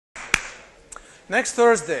Next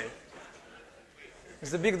Thursday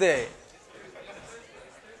is the big day.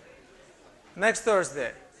 Next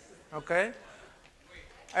Thursday, okay?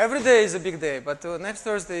 Every day is a big day, but next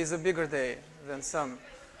Thursday is a bigger day than some.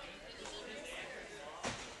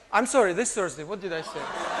 I'm sorry, this Thursday, what did I say?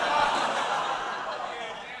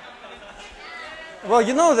 Well,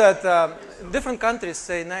 you know that different countries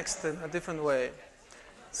say next in a different way.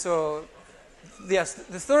 So, yes,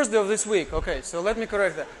 the Thursday of this week. Okay, so let me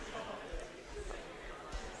correct that.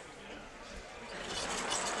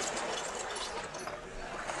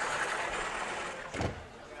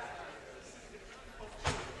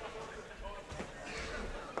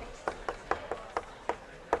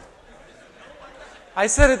 I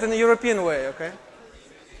said it in a European way, okay?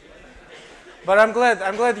 But I'm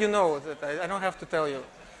glad you know that I don't have to tell you.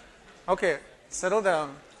 Okay, settle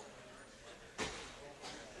down.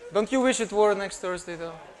 Don't you wish it were next Thursday, though?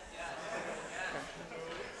 Okay.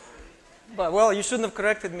 But, well, you shouldn't have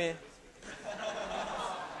corrected me.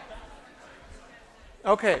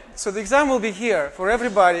 Okay, so the exam will be here for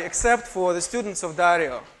everybody except for the students of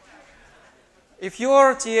Dario. If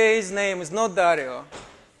your TA's name is not Dario,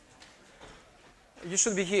 you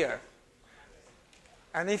should be here.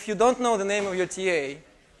 And if you don't know the name of your TA,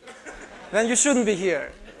 then you shouldn't be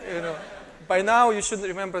here. You know, by now you should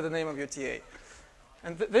remember the name of your TA.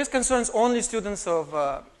 And this concerns only students of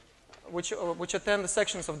which attend the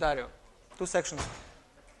sections of Dario, 2 sections,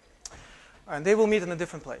 and they will meet in a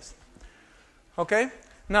different place. Okay.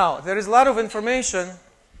 Now there is a lot of information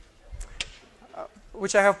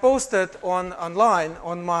which I have posted online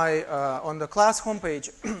on my on the class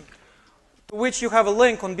homepage. To which you have a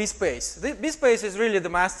link on bspace. Bspace is really the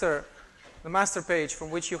master page from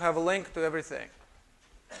which you have a link to everything.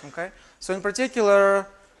 Okay? So in particular,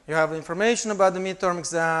 you have information about the midterm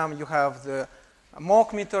exam, you have the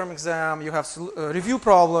mock midterm exam, you have review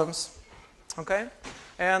problems. Okay?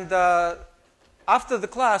 And after the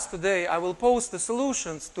class today, I will post the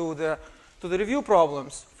solutions to the review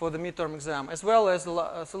problems for the midterm exam, as well as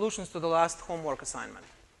the solutions to the last homework assignment.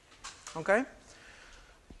 Okay?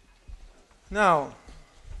 Now,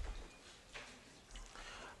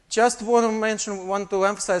 just want to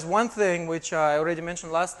emphasize one thing which I already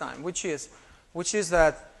mentioned last time, which is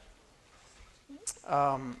that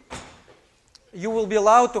you will be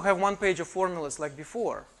allowed to have 1 page of formulas like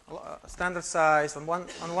before, standard size on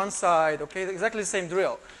one side, okay, exactly the same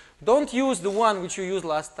drill. Don't use the one which you used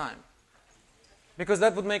last time, because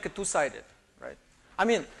that would make it two-sided, right? I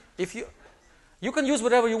mean, if you can use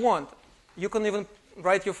whatever you want. You can even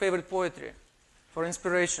write your favorite poetry for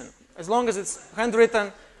inspiration, as long as it's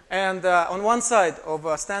handwritten and on one side of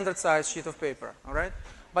a standard size sheet of paper, all right?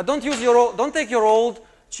 But don't take your old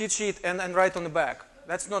cheat sheet and write on the back.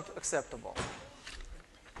 That's not acceptable.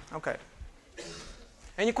 Okay.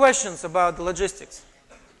 Any questions about the logistics?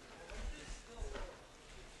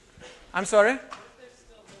 I'm sorry?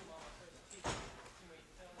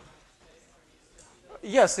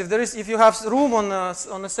 Yes, if you have room on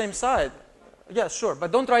the same side. Yes, sure,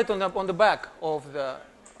 but don't write on the back of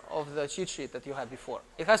the cheat sheet that you had before.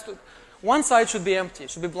 It has to. One side should be empty,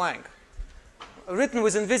 should be blank, written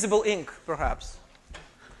with invisible ink, perhaps.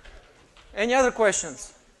 Any other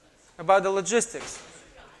questions about the logistics?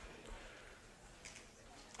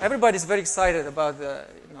 Everybody's very excited about the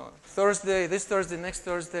Thursday, this Thursday, next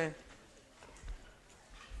Thursday.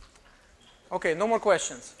 Okay, no more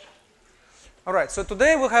questions. All right, so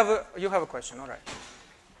today you have a question. All right.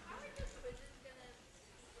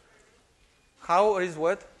 How is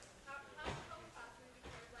what?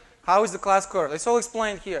 How is the class curved? It's all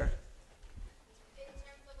explained here. In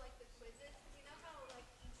terms of like the quizzes, you know how like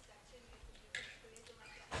each section you can do a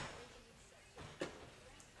quiz and like the average in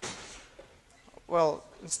each section? Well,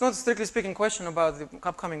 it's not strictly speaking question about the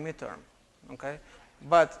upcoming midterm, okay?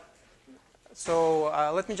 But so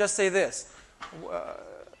let me just say this: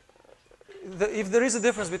 if there is a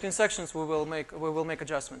difference between sections, we will make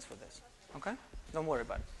adjustments for this. Okay? Don't worry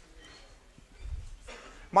about it.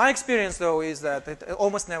 My experience, though, is that it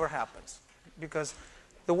almost never happens, because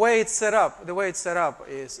the way it's set up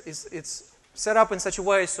is it's set up in such a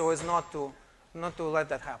way so as not to let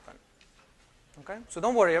that happen. Okay, so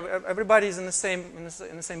don't worry. Everybody is in the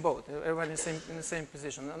same boat. Everybody is in the same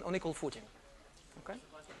position, on equal footing. Okay.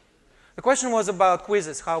 The question was about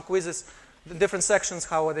quizzes. How quizzes, the different sections,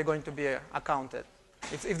 how are they going to be accounted?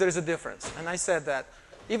 If there is a difference, and I said that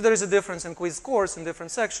if there is a difference in quiz scores in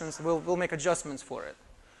different sections, we'll make adjustments for it.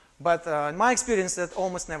 But in my experience, that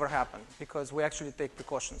almost never happened, because we actually take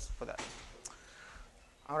precautions for that.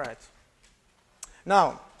 All right.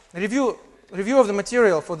 Now, review of the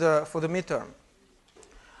material for the midterm.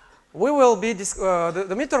 we will be the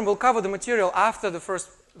midterm will cover the material after the first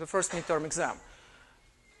midterm exam.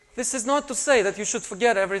 This is not to say that you should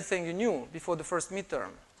forget everything you knew before the first midterm,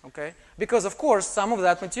 okay? Because of course some of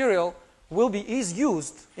that material is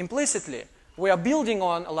used implicitly. We are building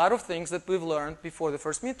on a lot of things that we've learned before the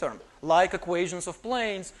first midterm, like equations of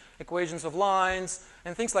planes, equations of lines,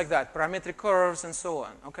 and things like that, parametric curves, and so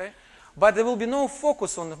on, okay? But there will be no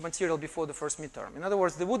focus on the material before the first midterm. In other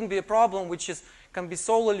words, there wouldn't be a problem which can be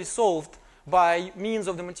solely solved by means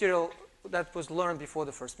of the material that was learned before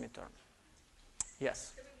the first midterm.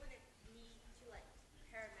 Yes? So we wouldn't need to like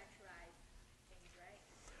parameterize things,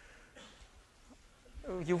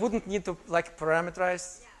 right? You wouldn't need to like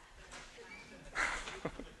parameterize.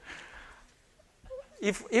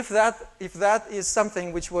 If that is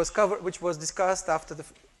something which was discussed after the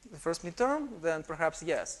first midterm, then perhaps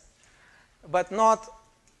yes, but not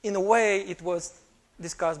in a way it was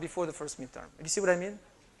discussed before the first midterm. You see what I mean?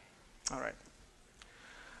 All right.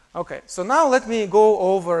 Okay. So now let me go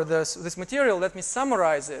over this material. Let me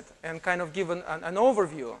summarize it and kind of give an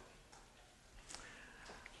overview.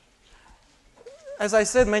 As I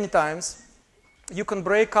said many times, you can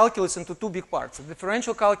break calculus into two big parts, the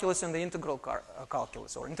differential calculus and the integral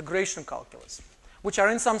calculus, or integration calculus, which are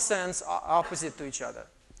in some sense opposite to each other.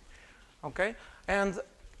 Okay? And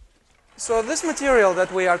so this material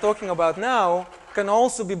that we are talking about now can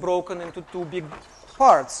also be broken into two big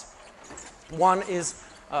parts. One is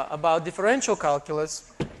about differential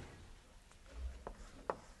calculus,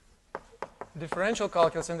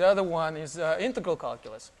 and the other one is integral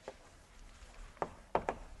calculus.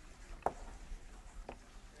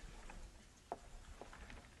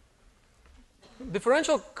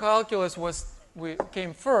 Differential calculus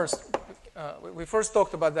came first. We first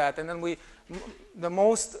talked about that, and then the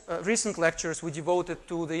most recent lectures we devoted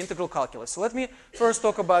to the integral calculus. So let me first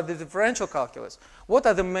talk about the differential calculus. What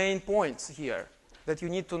are the main points here that you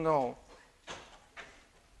need to know?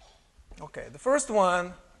 Okay, the first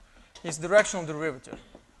one is directional derivative.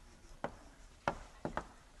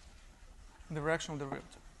 Directional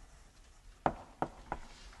derivative.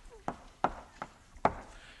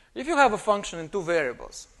 If you have a function in two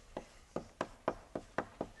variables,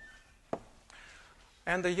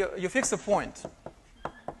 and you fix a point,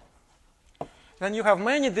 then you have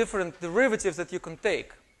many different derivatives that you can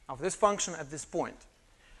take of this function at this point.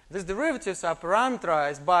 These derivatives are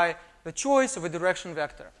parameterized by the choice of a direction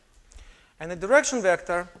vector. And the direction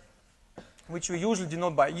vector, which we usually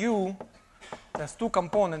denote by u, has two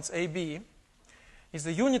components, a, b, is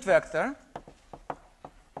a unit vector,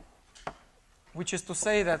 which is to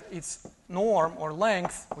say that its norm or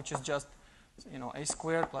length, which is just a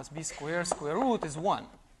squared plus b squared square root, is 1.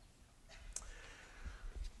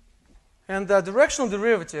 And the directional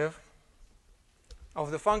derivative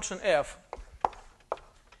of the function f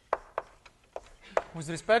with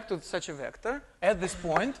respect to such a vector at this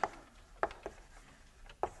point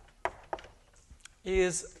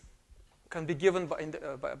can be given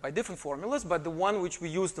by different formulas, but the one which we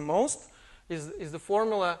use the most is the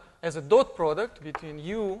formula as a dot product between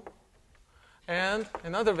u and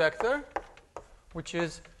another vector, which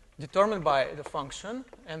is determined by the function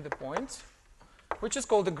and the points, which is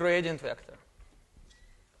called the gradient vector.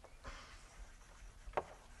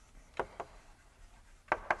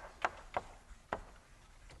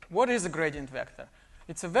 What is a gradient vector?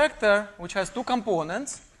 It's a vector which has two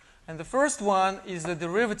components, and the first one is the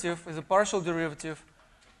derivative, is a partial derivative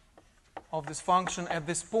of this function at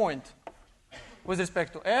this point with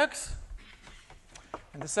respect to x,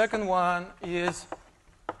 and the second one is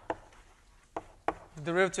the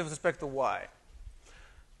derivative with respect to y.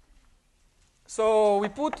 So we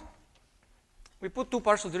put two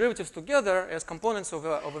partial derivatives together as components of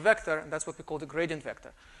a vector, and that's what we call the gradient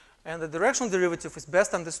vector. And the directional derivative is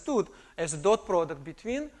best understood as a dot product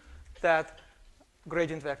between that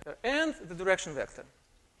gradient vector and the direction vector,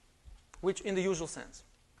 which in the usual sense.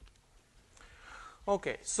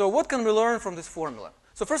 Okay, so what can we learn from this formula?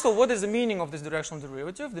 So first of all, what is the meaning of this directional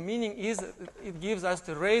derivative? The meaning is that it gives us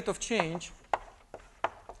the rate of change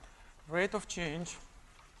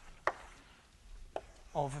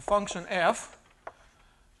of a function f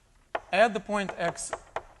at the point x0,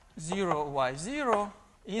 y0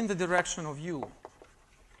 in the direction of u.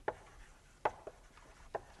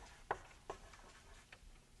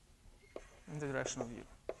 In the direction of u.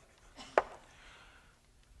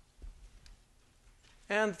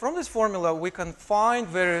 And from this formula, we can find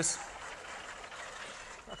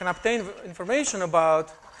obtain information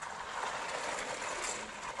about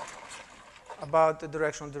the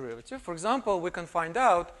directional derivative. For example, we can find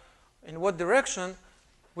out in what direction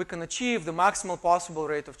we can achieve the maximal possible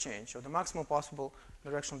rate of change, or the maximal possible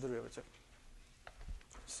directional derivative.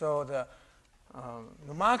 So the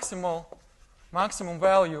maximum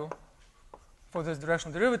value for this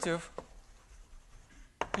directional derivative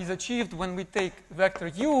is achieved when we take vector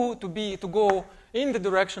u to go in the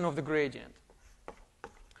direction of the gradient.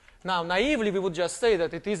 Now, naively, we would just say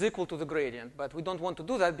that it is equal to the gradient, but we don't want to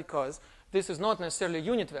do that because this is not necessarily a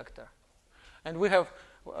unit vector. And we have,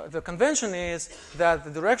 the convention is that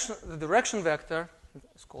the direction vector,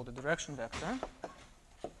 it's called the direction vector,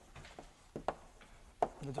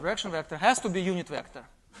 the direction vector has to be a unit vector.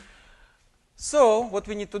 So what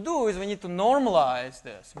we need to do is we need to normalize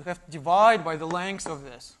this. We have to divide by the length of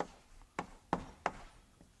this.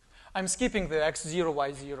 I'm skipping the x0,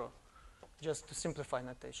 y0, just to simplify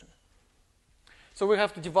notation. So we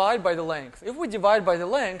have to divide by the length. If we divide by the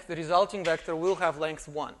length, the resulting vector will have length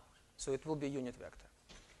 1. So it will be a unit vector.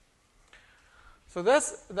 So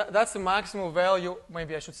that's the maximum value.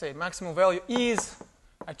 Maybe I should say maximum value is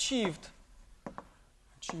achieved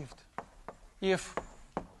if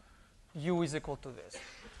u is equal to this.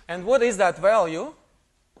 And what is that value?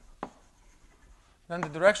 Then the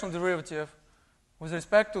directional derivative with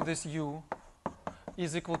respect to this u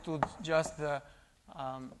is equal to just the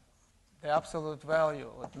absolute value,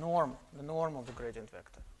 or the norm of the gradient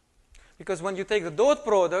vector. Because when you take the dot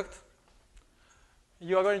product,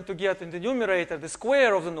 you are going to get in the numerator the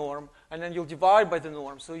square of the norm, and then you'll divide by the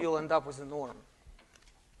norm, so you'll end up with the norm.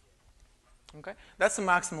 Okay? That's the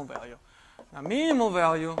maximal value. Now, minimal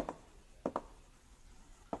value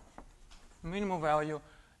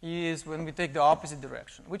is when we take the opposite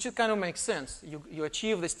direction, which it kind of makes sense. You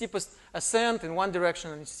achieve the steepest ascent in one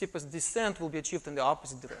direction, and the steepest descent will be achieved in the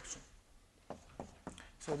opposite direction.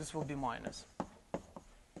 So this will be minus.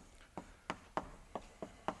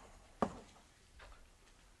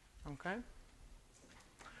 Okay?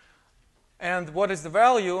 And what is the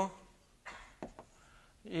value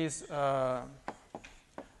is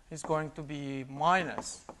going to be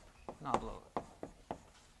minus nabla.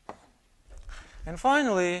 And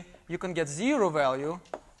finally, you can get 0 value,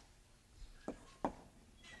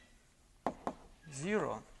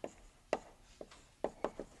 0,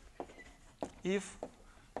 if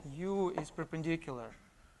u is perpendicular.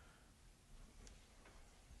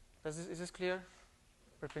 Is this clear?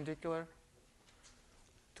 Perpendicular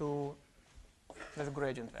to the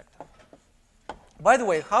gradient vector. By the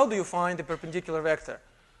way, how do you find the perpendicular vector?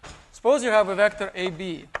 Suppose you have a vector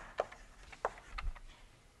AB,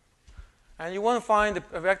 and you want to find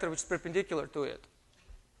a vector which is perpendicular to it.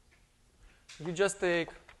 You just take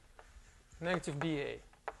negative BA,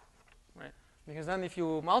 right? Because then if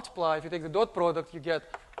you multiply, if you take the dot product, you get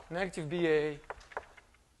negative BA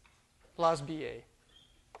plus BA,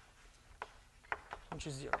 which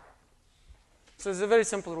is 0. So it's a very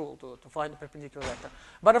simple rule to find the perpendicular vector.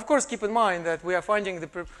 But of course, keep in mind that we are finding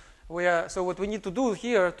so what we need to do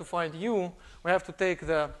here to find u, we have to take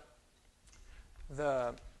the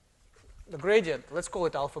gradient. Let's call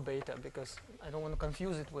it alpha beta because I don't want to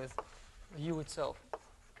confuse it with u itself.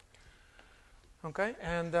 Okay,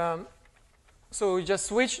 and so we just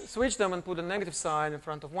switch them and put a negative sign in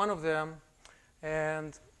front of one of them,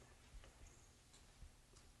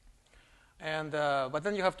 but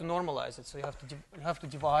then you have to normalize it. So you have to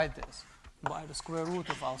divide this by the square root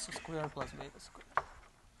of alpha squared plus beta squared.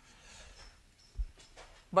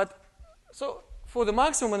 But so for the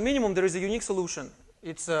maximum and minimum, there is a unique solution.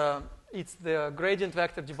 It's the gradient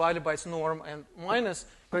vector divided by its norm and minus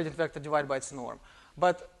gradient vector divided by its norm.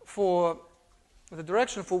 But for the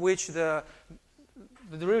direction for which the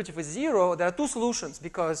derivative is 0, there are two solutions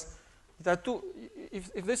because there are two.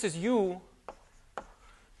 If this is u,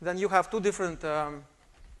 then you have two different.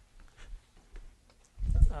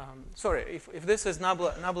 If this is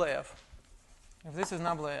nabla f,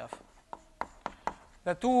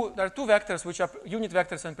 there are two vectors which are unit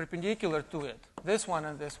vectors and perpendicular to it. This one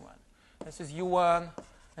and this one. This is u1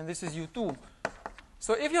 and this is u2.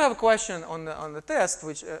 So if you have a question on the test,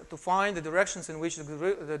 which to find the directions in which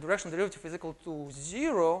the directional derivative is equal to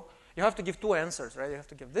 0, you have to give two answers, right? You have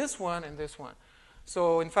to give this one and this one.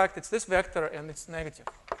 So in fact, it's this vector and it's negative.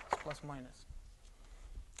 It's plus minus.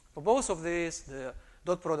 For both of these, the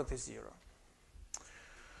dot product is 0.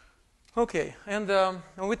 Okay, and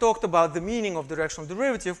we talked about the meaning of directional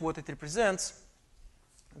derivative, what it represents.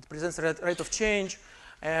 It represents the rate of change,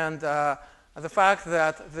 and the fact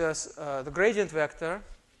that the gradient vector,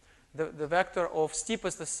 the vector of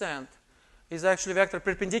steepest ascent, is actually a vector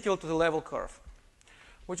perpendicular to the level curve,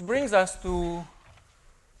 which brings us to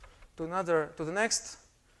the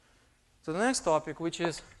next topic, which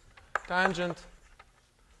is tangents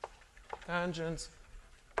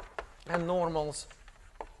and normals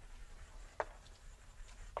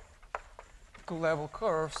to level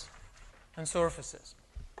curves and surfaces.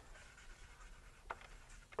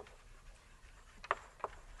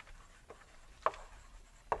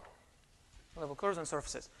 Level curves and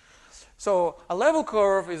surfaces. So a level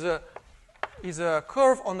curve is a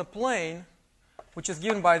curve on the plane which is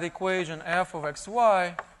given by the equation f of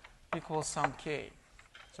xy equals some k.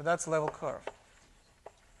 So that's level curve,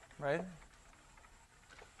 right?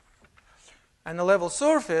 And the level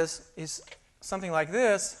surface is something like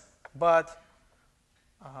this, but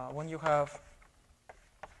when you have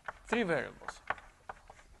three variables.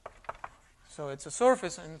 So it's a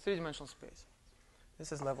surface in a three-dimensional space.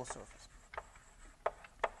 This is level surface.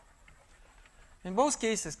 In both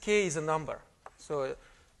cases, k is a number. So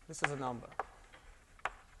this is a number.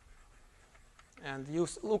 And you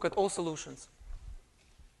look at all solutions.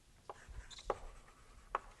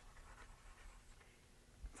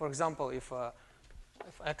 For example, if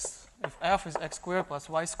f is x squared plus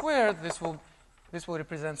y squared, this will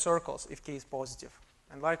represent circles if k is positive.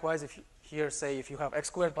 And likewise, if here say if you have x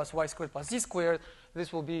squared plus y squared plus z squared,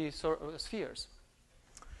 this will be spheres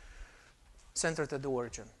centered at the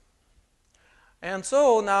origin. And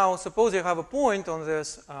so now, suppose you have a point on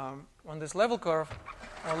this level curve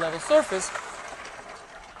or level surface,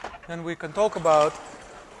 then we can talk about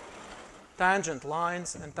tangent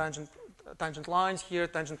lines and tangent lines here,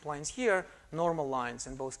 tangent planes here, normal lines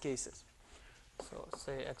in both cases. So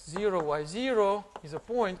say x0, y0 is a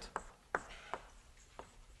point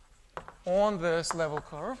on this level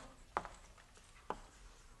curve.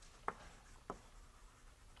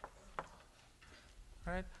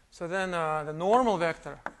 Right? So then the normal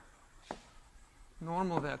vector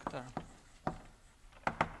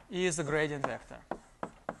is the gradient vector.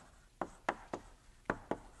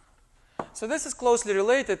 So this is closely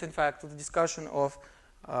related, in fact, to the discussion of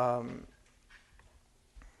the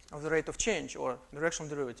rate of change or directional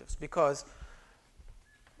derivatives, because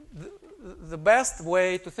the best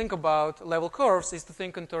way to think about level curves is to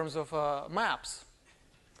think in terms of maps.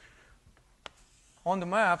 On the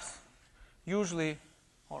maps, usually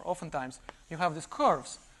or oftentimes, you have these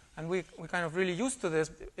curves, and we kind of really used to this.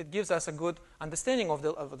 It gives us a good understanding of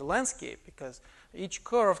the landscape, because each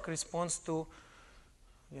curve corresponds to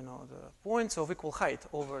the points of equal height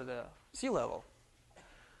over the sea level.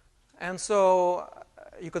 And so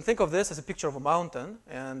you can think of this as a picture of a mountain,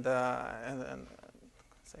 and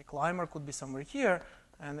say climber could be somewhere here,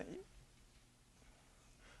 and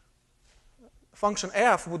function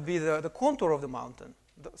f would be the contour of the mountain.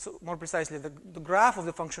 So more precisely, the graph of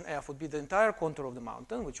the function f would be the entire contour of the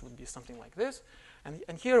mountain, which would be something like this.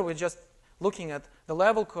 And here we're just looking at the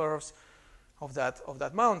level curves of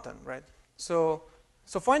that mountain, right? So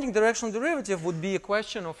finding directional derivative would be a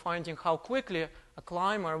question of finding how quickly a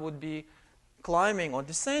climber would be climbing or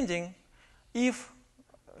descending if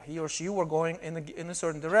he or she were going in a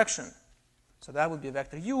certain direction. So that would be a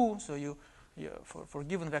vector u. So for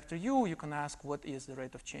given vector u, you can ask what is the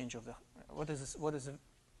rate of change of the what is the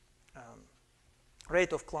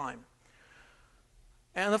rate of climb.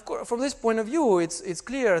 And of course, from this point of view, it's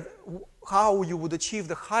clear how you would achieve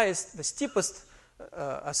the steepest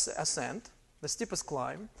ascent, the steepest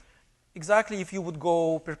climb, exactly if you would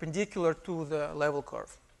go perpendicular to the level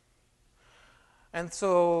curve. And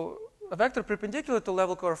so a vector perpendicular to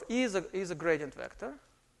level curve is a gradient vector.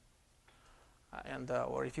 And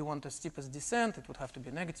or if you want the steepest descent, it would have to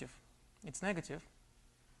be negative. It's negative,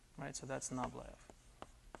 right? So that's Nablaev.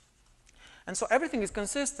 And so everything is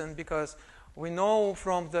consistent because we know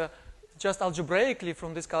just algebraically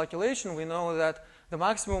from this calculation, we know that the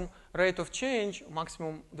maximum rate of change,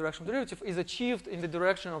 maximum directional derivative, is achieved in the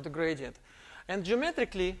direction of the gradient. And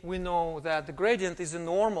geometrically, we know that the gradient is a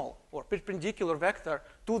normal or perpendicular vector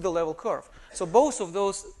to the level curve. So both of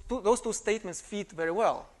those two statements fit very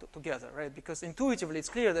well together, right? Because intuitively, it's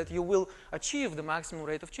clear that you will achieve the maximum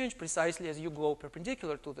rate of change precisely as you go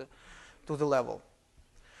perpendicular to the level.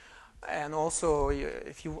 And also,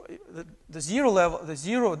 if the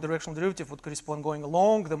zero directional derivative would correspond going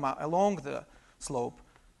along the slope,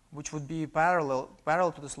 which would be parallel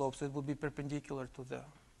to the slope, so it would be perpendicular to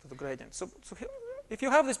the gradient. So if you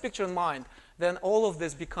have this picture in mind, then all of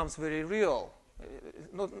this becomes very real,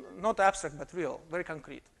 not abstract but real, very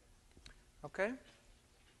concrete. Okay.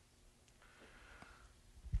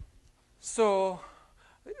 So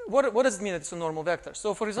what does it mean that it's a normal vector?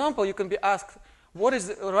 So for example, you can be asked,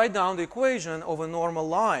 write down the equation of a normal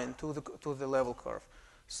line to the level curve.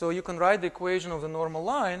 So you can write the equation of the normal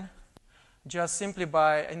line just simply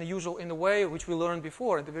by in the way which we learned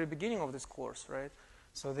before at the very beginning of this course, right?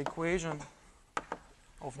 So the equation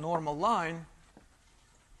of normal line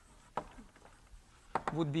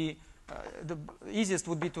would be the easiest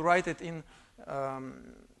would be to write it in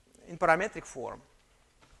parametric form.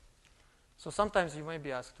 So sometimes you may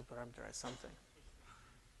be asked to parameterize something,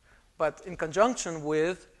 but in conjunction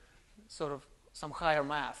with sort of some higher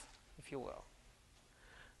math, if you will,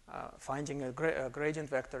 finding gradient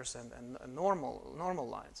vectors and normal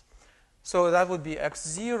lines. So that would be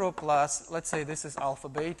x0 plus, let's say this is alpha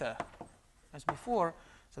beta as before.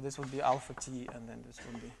 So this would be alpha t, and then this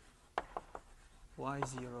would be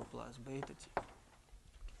y0 plus beta t.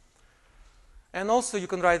 And also you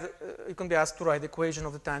can write, you can be asked to write the equation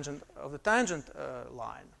of the tangent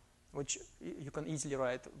line, which you can easily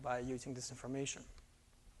write by using this information.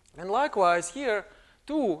 And likewise here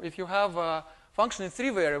too, if you have a function in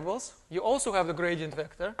 3 variables, you also have the gradient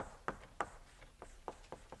vector,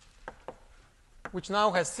 which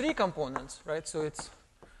now has 3 components, right? So it's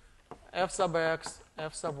f sub x,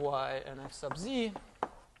 f sub y, and f sub z.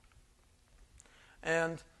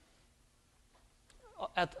 And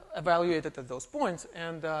evaluated at those points.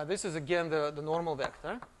 And this is again the normal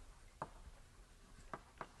vector.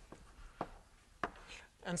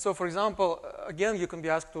 And so, for example, again, you can be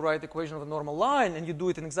asked to write the equation of a normal line, and you do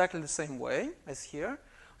it in exactly the same way as here.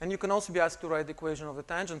 And you can also be asked to write the equation of the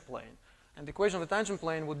tangent plane. And the equation of the tangent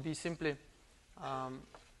plane would be simply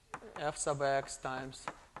f sub x times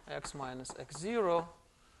x minus x0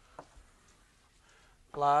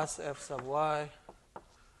 plus f sub y,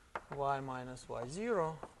 y minus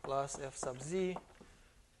y0 plus f sub z,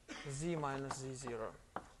 z minus z0.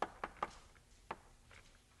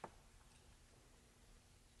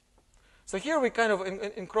 So here we kind of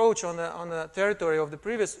encroach on the territory of the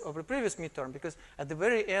previous midterm, because at the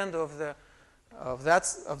very end of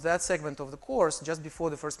that segment of the course, just before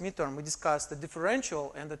the first midterm, we discussed the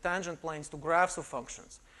differential and the tangent planes to graphs of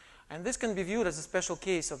functions. And this can be viewed as a special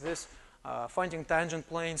case of this finding tangent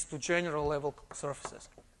planes to general level surfaces.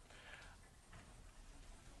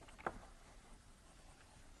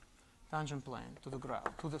 Tangent plane to the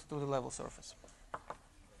graph, to the level surface.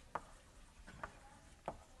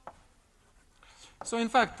 So in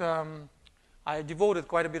fact, I devoted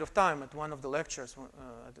quite a bit of time at one of the lectures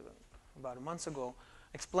about a month ago,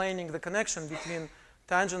 explaining the connection between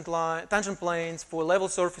tangent planes for level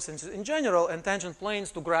surfaces in general and tangent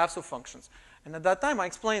planes to graphs of functions. And at that time, I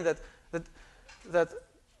explained that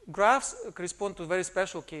graphs correspond to a very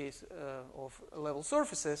special case of level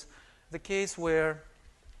surfaces, the case where,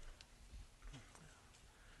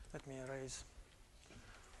 let me erase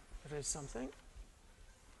something.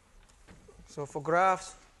 So for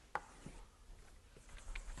graphs,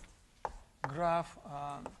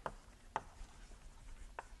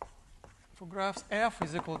 f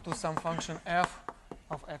is equal to some function f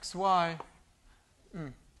of xy. Let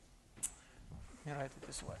me write it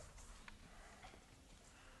this way.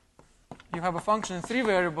 You have a function in 3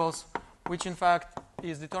 variables, which in fact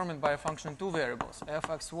is determined by a function in 2 variables,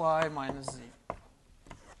 fxy minus z.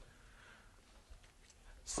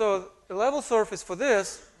 So the level surface for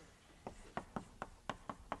this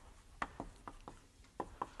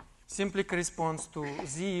simply corresponds to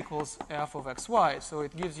z equals f of xy. So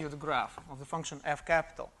it gives you the graph of the function f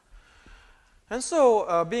capital. And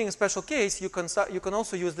so, being a special case, you can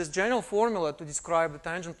also use this general formula to describe the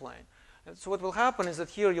tangent plane. And so what will happen is that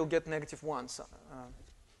here you'll get -1. So,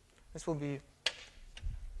 this will be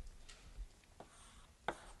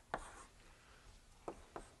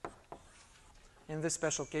in this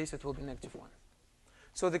special case, it will be -1.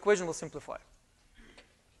 So the equation will simplify.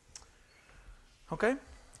 Okay?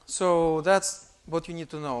 So that's what you need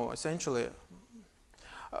to know, essentially.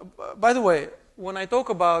 By the way, when I talk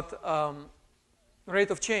about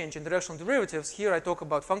rate of change in directional derivatives, here I talk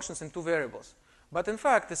about functions in 2 variables. But in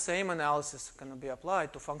fact, the same analysis can be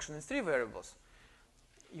applied to functions in 3 variables.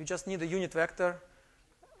 You just need a unit vector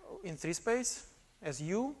in 3 space as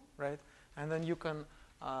u, right? And then you can,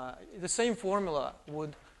 the same formula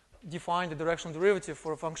would define the directional derivative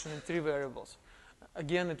for a function in 3 variables.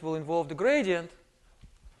 Again, it will involve the gradient,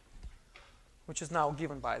 which is now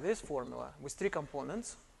given by this formula with 3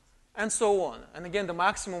 components, and so on. And again, the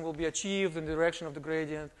maximum will be achieved in the direction of the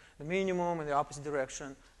gradient, the minimum in the opposite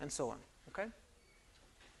direction, and so on. Okay?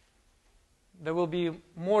 There will be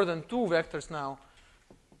more than 2 vectors now.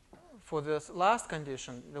 For this last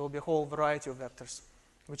condition, there will be a whole variety of vectors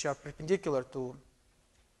which are perpendicular to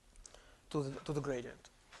the gradient.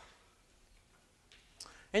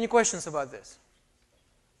 Any questions about this?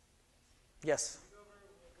 Yes?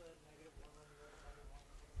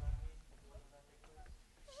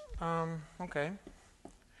 Okay.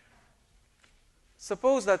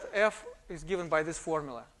 Suppose that f is given by this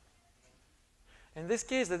formula. In this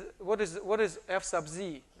case, what is f sub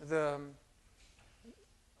z?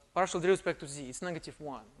 partial derivative with respect to z. It's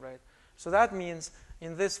 -1, right? So that means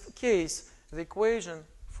in this case, the equation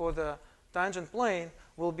for the tangent plane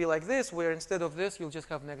will be like this, where instead of this, you'll just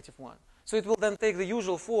have -1. So it will then take the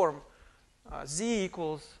usual form, z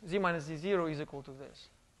minus z0 is equal to this.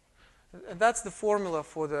 And that's the formula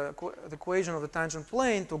for the equation of the tangent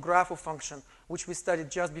plane to graph a function, which we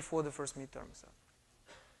studied just before the first midterm.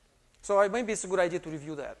 So maybe it's a good idea to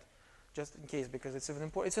review that, just in case, because it's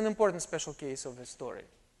an important special case of this story.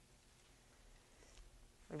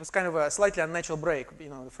 It was kind of a slightly unnatural break. You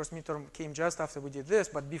know, the first midterm came just after we did this,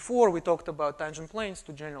 but before we talked about tangent planes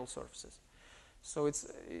to general surfaces. So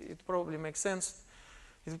it probably makes sense.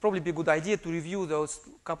 It would probably be a good idea to review those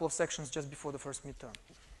couple of sections just before the first midterm.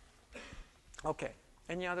 Okay.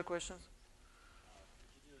 Any other questions?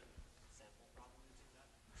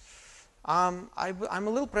 I'm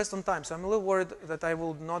a little pressed on time, so I'm a little worried that I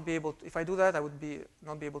will not be able to, if I do that, I would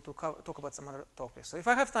not be able to talk about some other topics. So if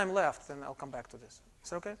I have time left, then I'll come back to this. Is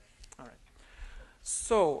that okay? All right.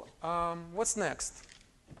 So what's next?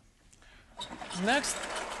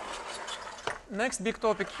 Next big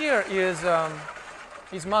topic here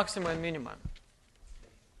is maxima and minima.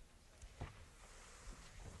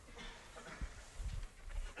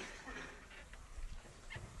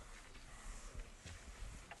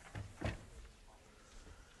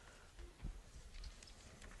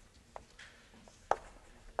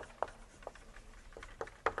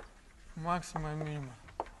 Maxima and minima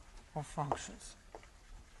of functions.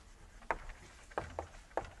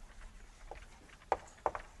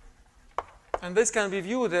 And this can be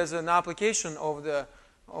viewed as an application of the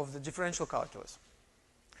differential calculus.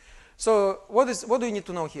 So what do you need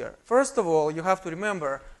to know here? First of all, you have to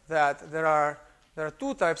remember that there are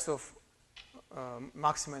two types of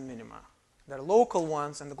maxima and minima. There are local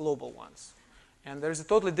ones and the global ones. And there is a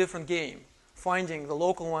totally different game, finding the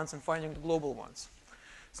local ones and finding the global ones.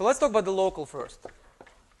 So let's talk about the local first.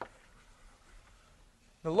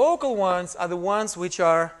 The local ones are the ones which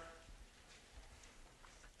are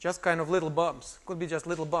just kind of little bumps. Could be just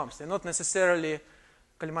little bumps. They're not necessarily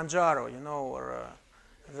Kilimanjaro, you know, or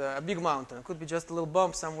a big mountain. It could be just a little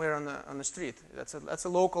bump somewhere on the street. That's a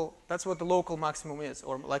local. That's what the local maximum is,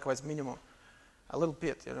 or likewise minimum, a little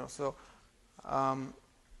pit, you know. So,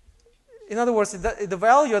 in other words, the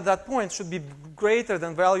value at that point should be greater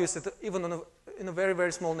than values even in a very,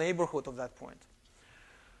 very small neighborhood of that point.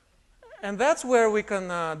 And that's where we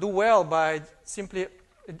can do well by simply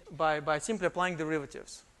applying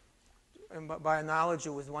derivatives, and by analogy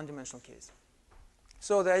with one-dimensional case.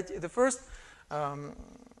 So the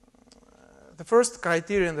first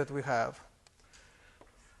criterion that we have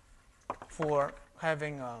for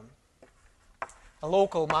having a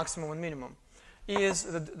local maximum and minimum is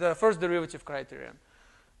the first derivative criterion.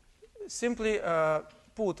 Simply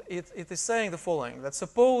put, it is saying the following: that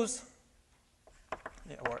suppose,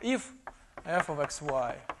 or if f of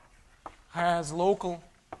xy has local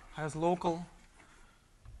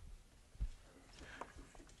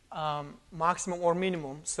maximum or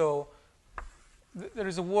minimum. So there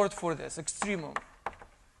is a word for this, extremum.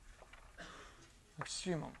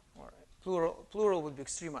 Extremum, or plural would be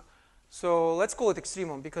extrema. So let's call it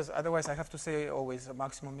extremum, because otherwise I have to say always a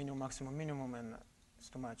maximum, minimum, and it's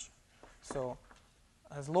too much. So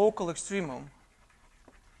as local extremum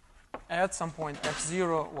at some point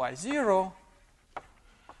x0, y0,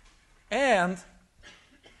 and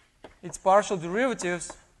its partial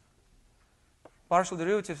derivatives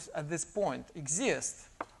at this point exist.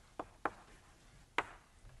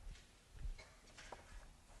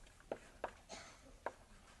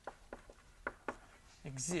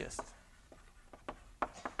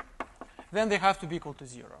 Then they have to be equal to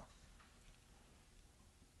 0.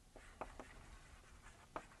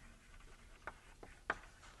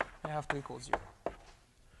 They have to equal 0.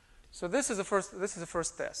 So this is the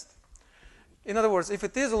first test. In other words, if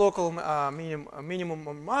it is a local minimum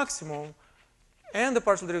or maximum, and the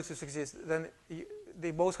partial derivatives exist, then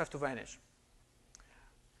they both have to vanish.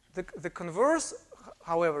 The converse,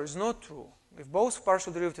 however, is not true. If both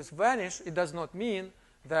partial derivatives vanish, it does not mean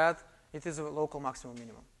that it is a local maximum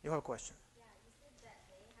minimum. You have a question? Yeah, you said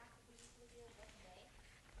that they have to be equal to what day?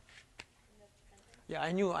 In the sentence? Yeah,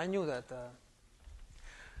 I knew that.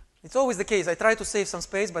 It's always the case. I try to save some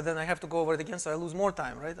space, but then I have to go over it again, so I lose more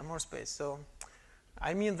time, right? And more space. So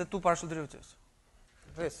I mean the two partial derivatives.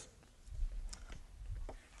 This.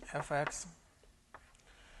 Fx.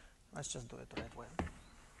 Let's just do it the right way.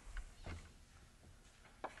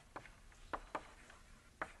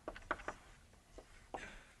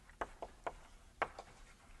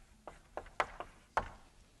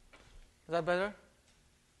 Is that better?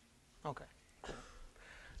 Okay.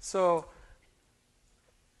 So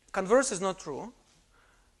converse is not true.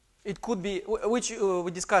 It could be, which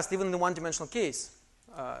we discussed even in the one-dimensional case.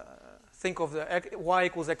 Think of the y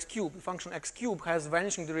equals x cubed. The function x cubed has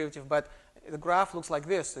vanishing derivative, but the graph looks like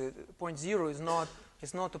this. Point 0 is not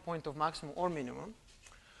a point of maximum or minimum.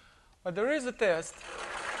 But there is a test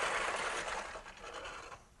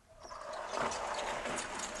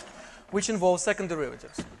which involves second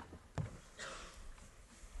derivatives.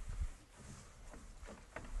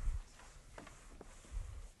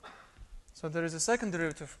 So there is a second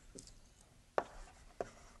derivative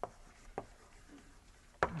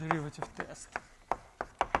test.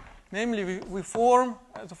 Namely, we form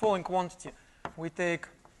the following quantity. We take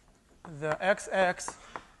the xx,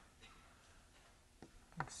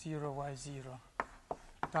 x0, y0,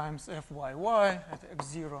 times fyy at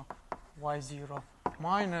x0, y0,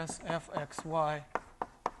 minus fxy.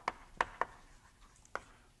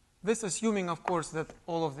 This assuming, of course, that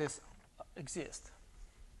all of this exists.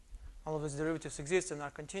 All of these derivatives exist and are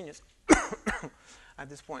continuous at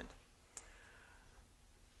this point.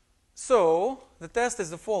 So the test is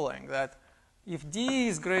the following: that if d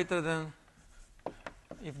is greater than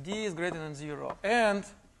 0 and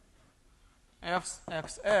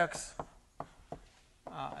fxx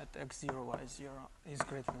at x0, y0 is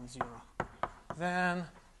greater than 0, then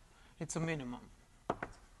it's a minimum.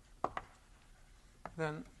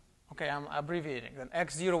 Then, okay, I'm abbreviating. Then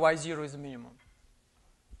x0, y0 is a minimum.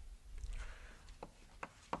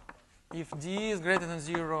 If d is greater than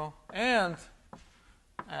 0 and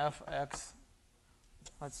fx,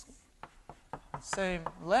 let's say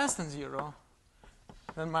less than 0,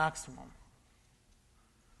 then maximum.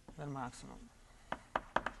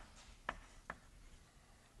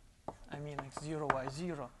 I mean x0,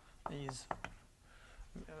 y0 is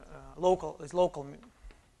local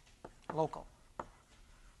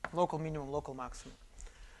minimum, local maximum.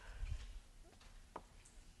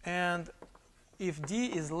 And if d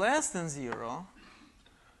is less than 0,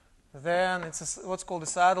 then it's what's called a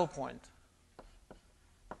saddle point.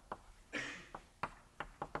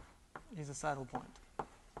 Is a saddle point,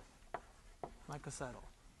 like a saddle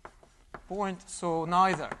point. So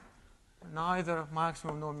neither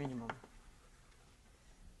maximum nor minimum.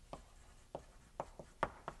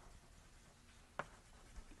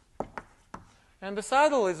 And the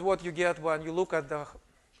saddle is what you get when you look at the,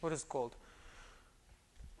 what is it called?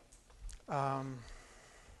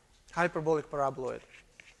 Hyperbolic paraboloid.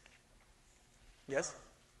 Yes? Is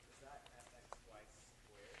that fxy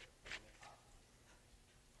squared in the top?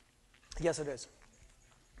 Yes, it is.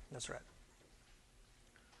 That's right.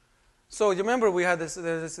 So you remember we had there's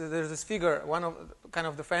this figure, one of kind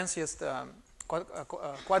of the fanciest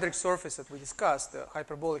quadratic surface that we discussed, the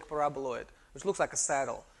hyperbolic paraboloid, which looks like a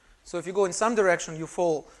saddle. So if you go in some direction, you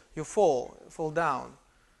fall down.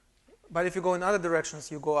 But if you go in other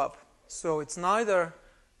directions, you go up. So it's neither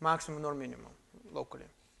maximum nor minimum locally.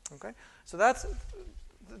 Okay. So that's,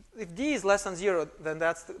 if d is less than 0, then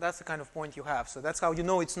that's the kind of point you have. So that's how you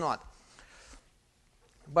know it's not.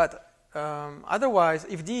 But otherwise,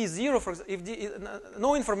 if d is 0, for example, if d is,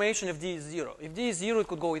 no information if d is 0. If d is 0, it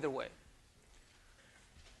could go either way.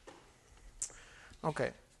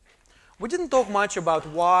 Okay. We didn't talk much about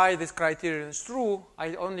why this criterion is true.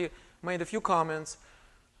 I only made a few comments.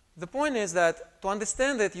 The point is that to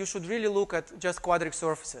understand it, you should really look at just quadratic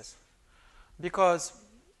surfaces. Because,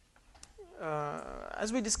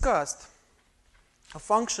 as we discussed, a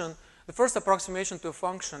function, the first approximation to a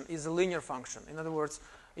function is a linear function. In other words,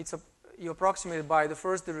 you approximate it by the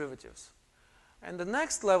first derivatives. And the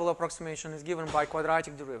next level approximation is given by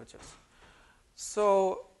quadratic derivatives.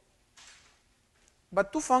 So,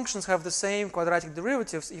 but two functions have the same quadratic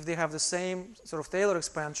derivatives if they have the same sort of Taylor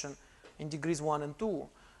expansion in degrees 1 and 2.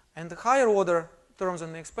 And the higher order terms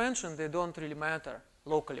in the expansion, they don't really matter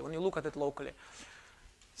locally, when you look at it locally.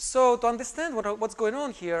 So to understand what's going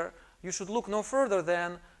on here, you should look no further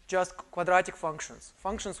than just quadratic functions.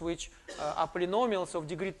 Functions which are polynomials of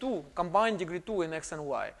degree 2, combined degree 2 in x and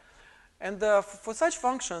y. And for such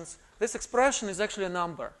functions, this expression is actually a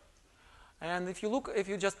number. And if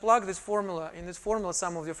you just plug this formula, in this formula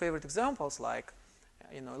some of your favorite examples like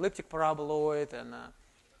elliptic paraboloid and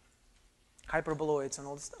hyperboloids and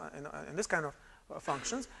all this, and this kind of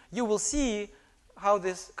functions, you will see how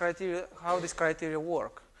this criteria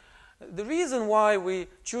work. The reason why we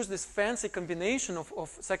choose this fancy combination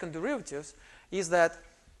of second derivatives is that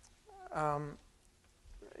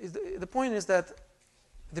the point is that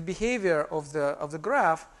the behavior of the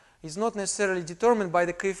graph is not necessarily determined by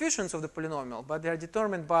the coefficients of the polynomial, but they are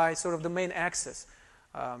determined by sort of the main axis.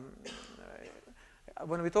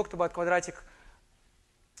 When we talked about quadratic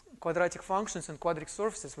functions and quadratic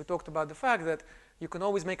surfaces, we talked about the fact that you can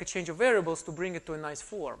always make a change of variables to bring it to a nice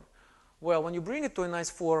form. Well, when you bring it to a nice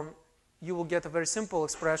form, you will get a very simple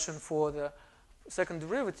expression for the second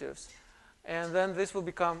derivatives. And then this will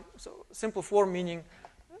become so simple form, meaning,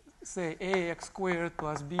 say, ax squared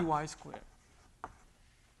plus by squared.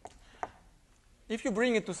 If you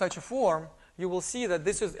bring it to such a form, you will see that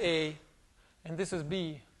this is a, and this is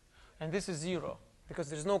b, and this is 0, because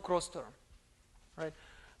there's no cross term. Right?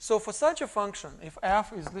 So for such a function, if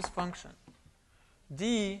f is this function,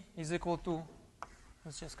 d is equal to,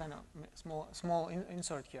 let's just kind of small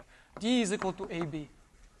insert here, d is equal to ab.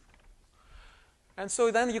 And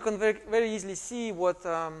so then you can very easily see what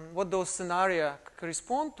those scenarios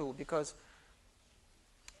correspond to, because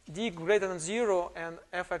d greater than 0 and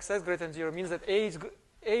fxs greater than 0 means that a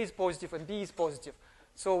is positive and b is positive.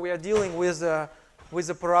 So we are dealing with a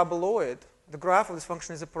paraboloid. The graph of this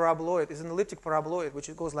function is a paraboloid, is an elliptic paraboloid, which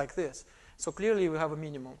it goes like this. So clearly we have a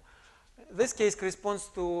minimum. This case corresponds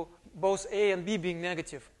to both a and b being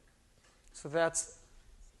negative. So that's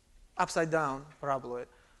upside down paraboloid,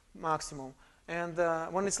 maximum. And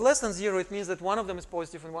when it's less than 0, it means that one of them is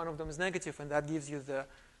positive and one of them is negative, and that gives you the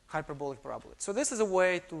hyperbolic paraboloid. So this is a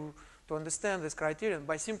way to understand this criterion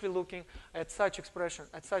by simply looking at such expression,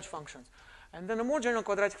 at such functions. And then a more general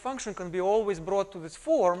quadratic function can be always brought to this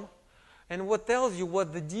form, and what tells you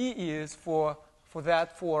what the d is for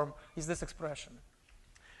that form is this expression.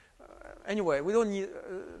 Anyway, we don't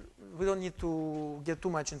need to get too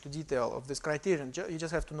much into detail of this criterion. You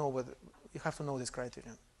just have to know this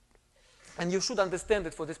criterion. And you should understand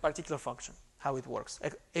it for this particular function, how it works,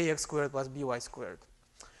 ax squared plus by squared.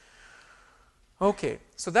 Okay,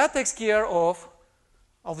 so that takes care of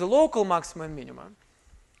the local maxima and minima.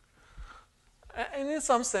 And in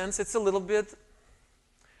some sense, it's a little bit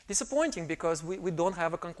disappointing because we don't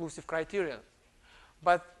have a conclusive criterion.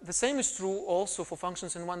 But the same is true also for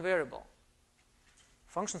functions in one variable.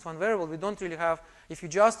 Functions one variable, we don't really have, if you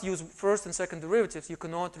just use first and second derivatives, you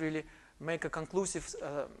cannot really make a conclusive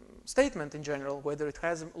statement in general, whether it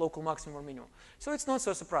has a local maximum or minimum. So it's not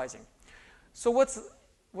so surprising. So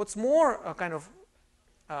what's more kind of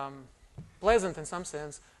pleasant in some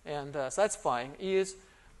sense and satisfying is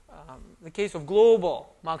the case of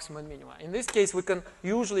global maxima and minima. In this case, we can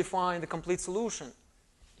usually find a complete solution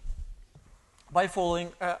by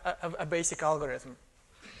following a basic algorithm.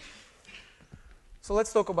 So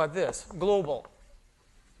let's talk about this, global.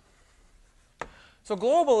 So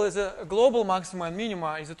global maxima and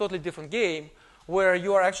minima is a totally different game where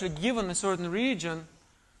you are actually given a certain region.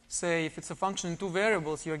 Say if it's a function in two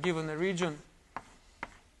variables, you're given a region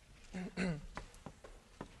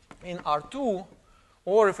in R2,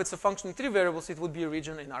 or if it's a function in three variables, it would be a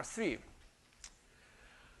region in R3.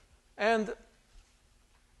 And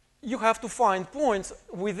you have to find points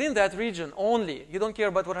within that region only. You don't care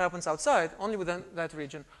about what happens outside, only within that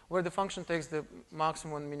region where the function takes the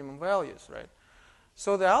maximum and minimum values, right?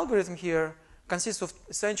 So the algorithm here consists of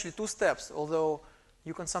essentially two steps, although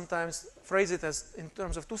you can sometimes phrase it as in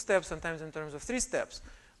terms of two steps, sometimes in terms of three steps.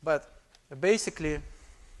 But basically,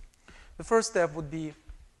 the first step would be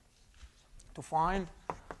to find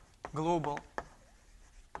global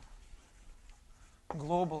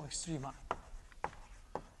extrema.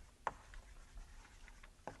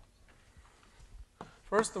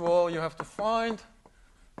 First of all, you have to find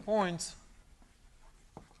points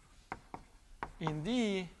in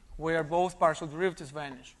D where both partial derivatives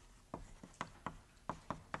vanish.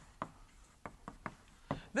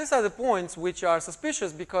 These are the points which are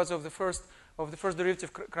suspicious because of the first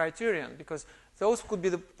derivative criterion, because those could be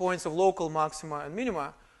the points of local maxima and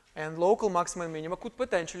minima, and local maxima and minima could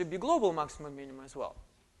potentially be global maxima and minima as well.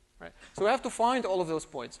 Right? So we have to find all of those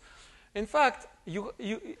points. In fact, you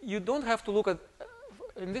don't have to look at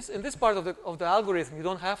in this part of the algorithm, you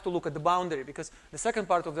don't have to look at the boundary, because the second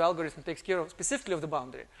part of the algorithm takes care of specifically of the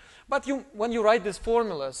boundary. But when you write these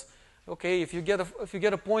formulas, okay, if you get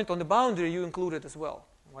a point on the boundary, you include it as well.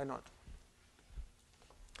 Why not?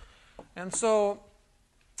 And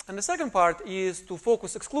the second part is to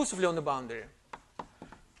focus exclusively on the boundary.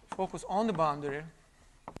 Focus on the boundary.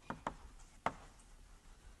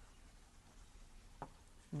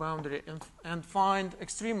 And find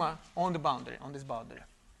extrema on the boundary, on this boundary.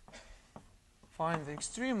 Find the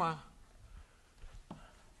extrema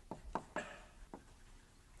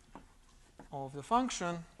of the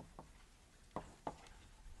function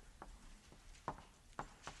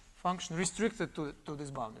restricted to this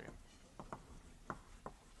boundary.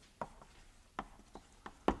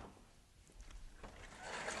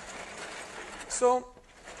 So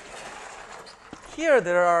here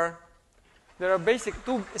there are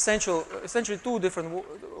essentially two different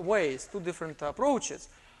ways, two different approaches.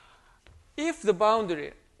 if the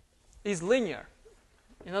boundary is linear,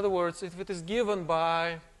 in other words, if it is given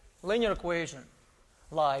by linear equation,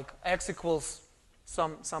 like x equals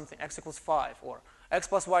something, x equals 5, or x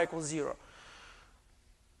plus y equals 0,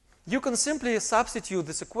 you can simply substitute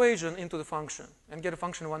this equation into the function and get a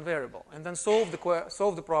function in one variable, and then solve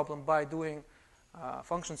the problem by doing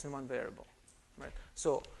functions in one variable. Right?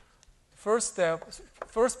 So first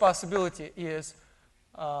possibility is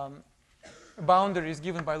boundary is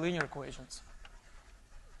given by linear equations.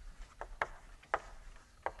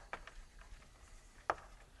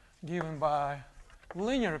 Given by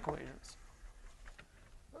linear equations.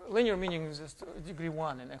 Linear meaning just degree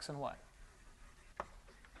 1 in x and y.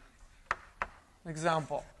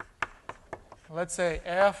 Example. Let's say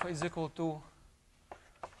f is equal to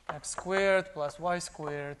x squared plus y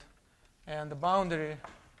squared, and the boundary,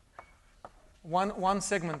 one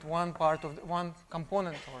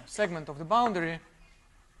component or segment of the boundary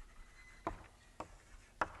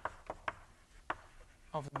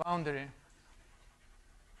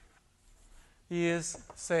is,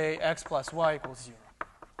 say, x plus y equals 0.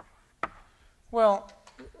 Well,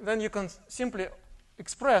 then you can simply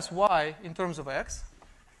express y in terms of x,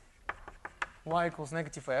 y equals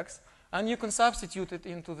negative x, and you can substitute it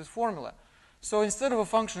into this formula. So instead of a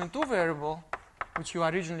function in two variable, which you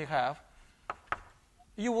originally have,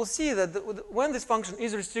 you will see that when this function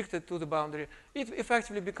is restricted to the boundary, it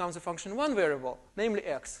effectively becomes a function in one variable, namely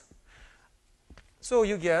x. So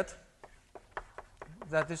you get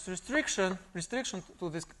that this restriction to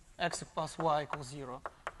this x plus y equals 0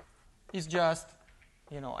 is just,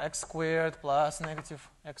 x squared plus negative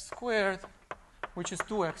x squared, which is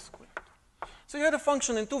 2x squared. So you had a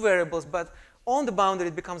function in two variables, but on the boundary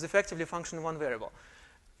it becomes effectively a function in one variable.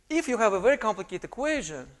 If you have a very complicated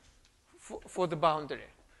equation for the boundary,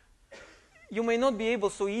 you may not be able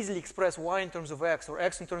so easily express y in terms of x or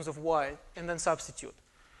x in terms of y and then substitute.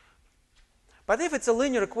 But if it's a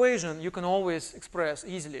linear equation, you can always express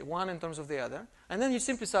easily one in terms of the other, and then you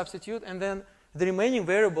simply substitute, and then the remaining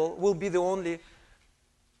variable will be the only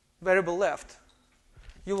variable left.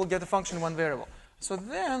 You will get a function in one variable. So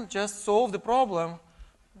then just solve the problem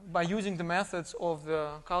by using the methods of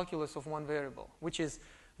the calculus of one variable, which is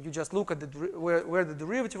you just look at where the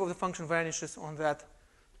derivative of the function vanishes on that.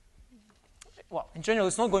 Well, in general,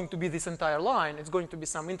 it's not going to be this entire line. It's going to be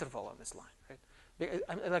some interval on this line. Right?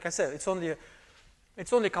 Like I said, it's only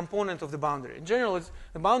a component of the boundary. In general,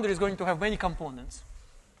 the boundary is going to have many components.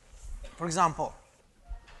 For example,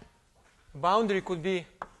 the boundary could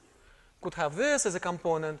have this as a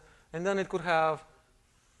component, and then it could have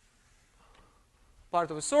part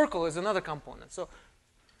of a circle as another component. So,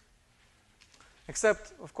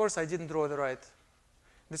 except, of course, I didn't draw the right.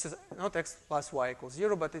 This is not x plus y equals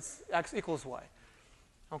 0, but it's x equals y.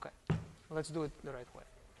 Okay, let's do it the right way.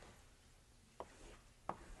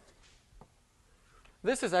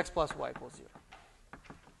 This is x plus y equals 0.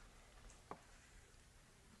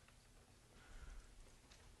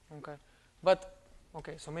 Okay, but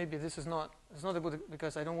okay, so maybe this is not a good,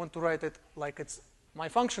 because I don't want to write it like it's my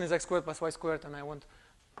function is x squared plus y squared, and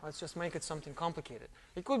let's just make it something complicated.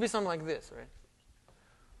 It could be something like this, right?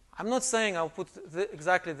 I'm not saying I'll put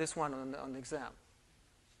exactly this one on the exam,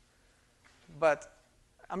 but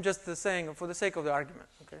I'm just saying for the sake of the argument,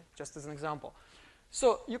 okay, just as an example.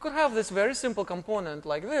 So you could have this very simple component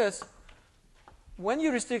like this. When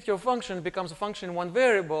you restrict your function, it becomes a function in one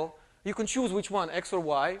variable. You can choose which one, x or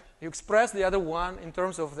y. You express the other one in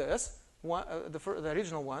terms of this, the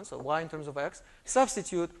original one, so y in terms of x.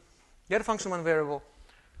 Substitute, get a function in one variable,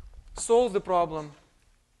 solve the problem,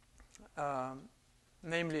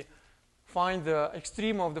 namely find the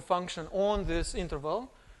extreme of the function on this interval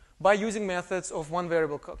by using methods of one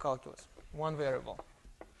variable calculus, one variable.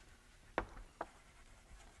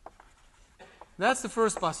 That's the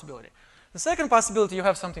first possibility. The second possibility, you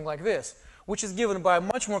have something like this, which is given by a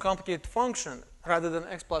much more complicated function. Rather than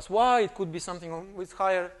x plus y, it could be something with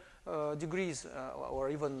higher degrees, or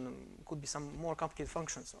even could be some more complicated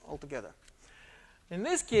functions altogether. In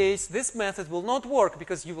this case, this method will not work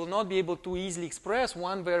because you will not be able to easily express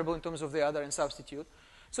one variable in terms of the other and substitute.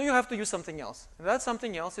 So you have to use something else. And that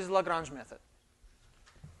something else is the Lagrange method.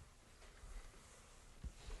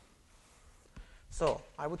 So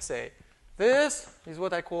I would say this is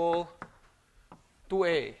what I call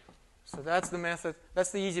 2a. So that's the method,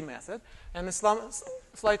 that's the easy method. And the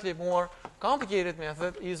slightly more complicated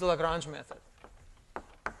method is the Lagrange method.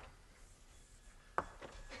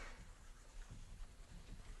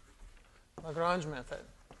 Lagrange method.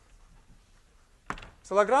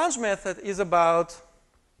 So Lagrange method is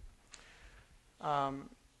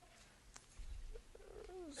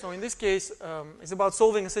So in this case, it's about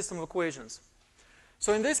solving a system of equations.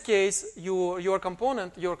 So in this case, your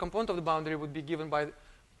component of the boundary would be given by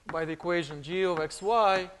the equation g of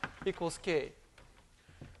xy equals k,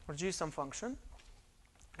 or g is some function.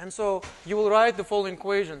 And so you will write the following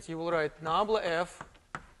equations. You will write nabla f.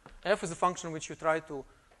 F is a function which you try to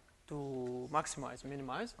maximize,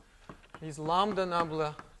 minimize. Is lambda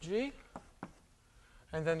nabla g.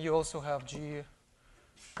 And then you also have g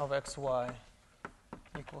of xy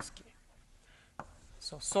equals k.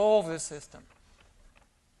 So solve this system.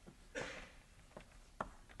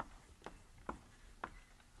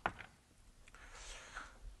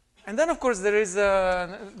 And then, of course, there is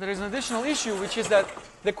an additional issue, which is that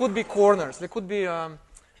there could be corners. There could be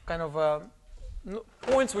kind of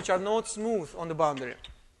points which are not smooth on the boundary.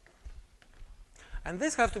 And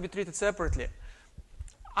these have to be treated separately.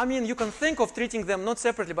 I mean, you can think of treating them not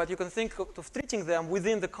separately, but you can think of treating them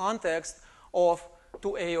within the context of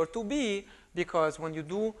 2a or 2b, because when you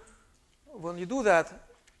do that,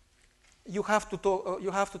 you have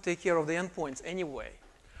to take care of the endpoints anyway.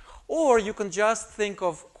 Or you can just think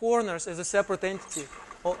of corners as a separate entity,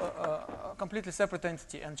 a completely separate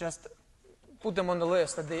entity, and just put them on the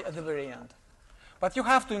list at the very end. But you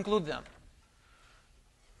have to include them.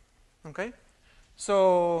 Okay?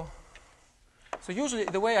 So usually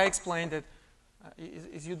the way I explained it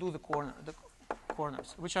is you do the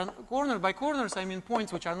corners, which are by corners I mean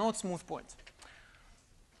points which are not smooth points.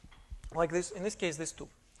 Like this, in this case, these two.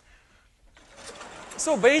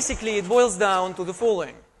 So basically it boils down to the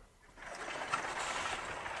following.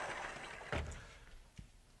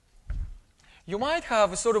 You might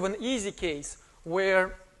have a sort of an easy case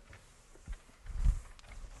where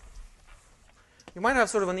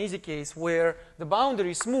the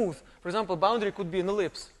boundary is smooth. For example, boundary could be an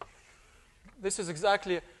ellipse. This is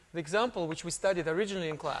exactly the example which we studied originally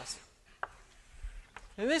in class.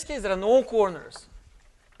 In this case, there are no corners.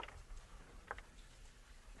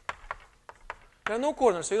 There are no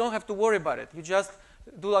corners, so you don't have to worry about it. You just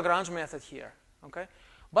do Lagrange method here. Okay?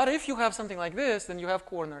 But if you have something like this, then you have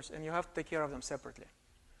corners, and you have to take care of them separately.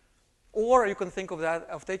 Or you can think of that,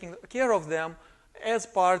 of taking care of them as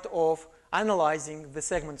part of analyzing the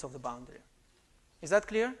segments of the boundary. Is that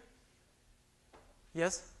clear?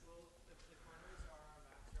 Yes? Well, if the corners are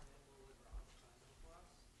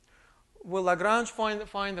maximum, will Lagrange find them for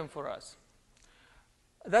us? Will Lagrange find them for us?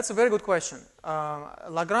 That's a very good question.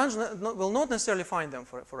 Lagrange will not necessarily find them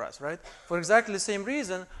for us, right? For exactly the same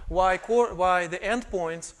reason why the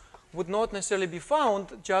endpoints would not necessarily be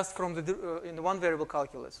found just from in the one variable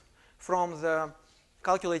calculus, from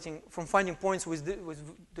finding points with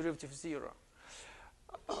derivative 0.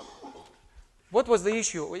 What was the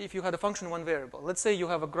issue if you had a function in one variable? Let's say you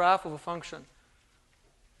have a graph of a function.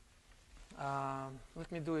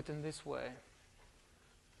 Let me do it in this way.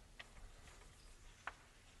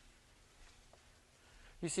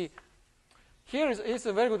 You see, here is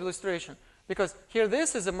a very good illustration, because here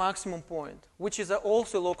this is a maximum point, which is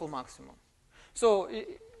also a local maximum. So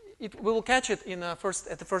we will catch it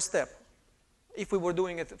at the first step, if we were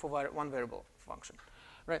doing it for one variable function,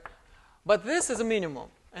 right? But this is a minimum,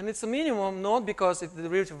 and it's a minimum not because the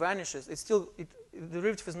derivative vanishes. The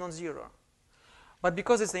derivative is not zero, but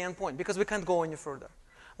because it's the endpoint, because we can't go any further.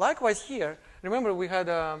 Likewise here, remember we had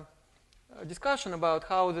a discussion about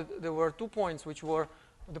how there were 2 points which were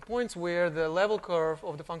the points where the level curve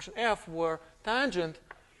of the function f were tangent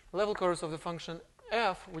level curves of the function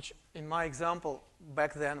f, which in my example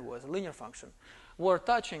back then was a linear function, were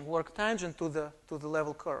tangent to the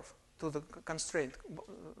level curve, to the constraint,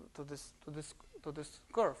 to this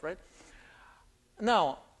curve, right?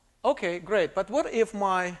 Now, okay, great. But what if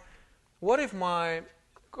my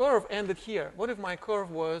curve ended here? What if my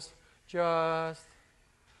curve was just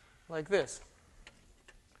like this?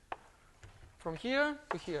 From here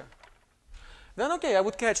to here. Then, okay, I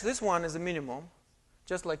would catch this one as a minimum,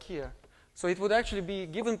 just like here. So it would actually be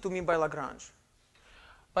given to me by Lagrange.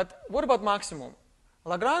 But what about maximum?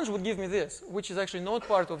 Lagrange would give me this, which is actually not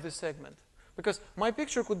part of this segment. Because my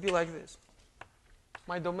picture could be like this.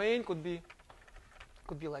 My domain could be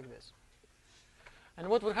like this. And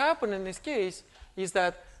what would happen in this case is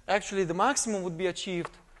that actually the maximum would be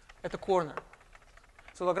achieved at the corner.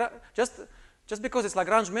 So just because it's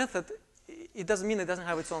Lagrange method, it doesn't mean it doesn't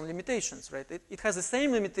have its own limitations, right? It has the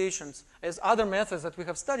same limitations as other methods that we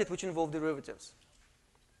have studied which involve derivatives.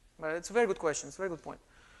 But it's a very good question. It's a very good point.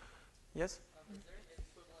 Yes? Is there an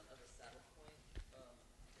equivalent of a saddle point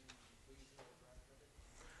in using the Lagrange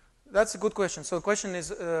method? That's a good question. So the question is,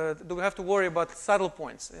 do we have to worry about saddle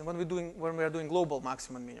points when we are doing global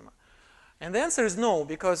maximum and minima? And the answer is no,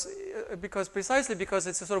 because precisely because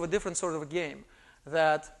it's a sort of a different sort of a game.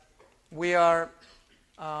 that we are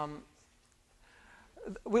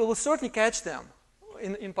we will certainly catch them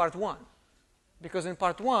in part 1, because in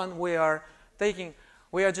part 1 we are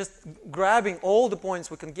just grabbing all the points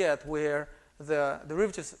we can get where the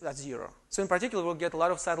derivative is at 0. So in particular, we'll get a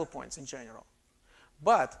lot of saddle points in general.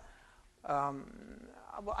 But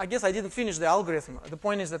I guess I didn't finish the algorithm. The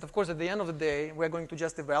point is that, of course, at the end of the day, we're going to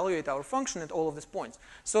just evaluate our function at all of these points.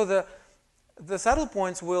 So the saddle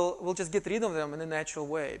points, we'll just get rid of them in a natural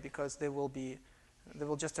way, because they will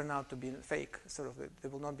just turn out to be fake. Sort of, they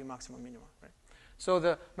will not be maximum minimum. Right?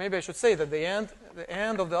 So maybe I should say that the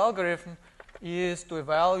end of the algorithm is to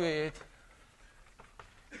evaluate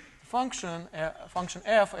function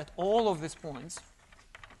f at all of these points.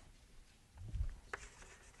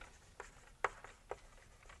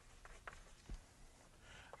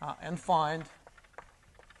 And find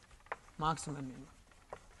maximum minimum.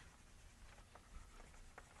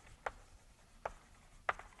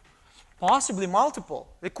 Possibly multiple.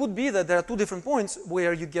 It could be that there are 2 different points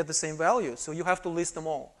where you get the same value, so you have to list them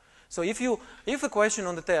all. So if the question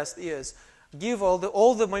on the test is give all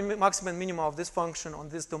the maxima and minima of this function on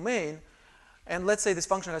this domain, and let's say this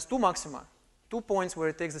function has 2 maxima, 2 points where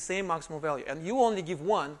it takes the same maximal value, and you only give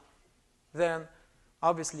 1, then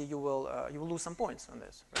obviously you will lose some points on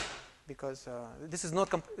this, right? Because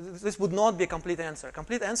this would not be a complete answer.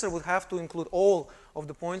 Complete answer would have to include all of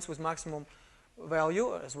the points with maximum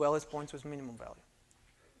value as well as points with minimum value.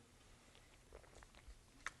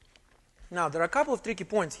 Now, there are a couple of tricky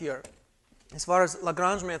points here as far as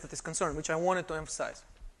Lagrange method is concerned, which I wanted to emphasize.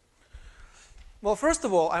 Well, first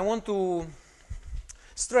of all, I want to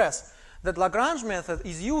stress that Lagrange method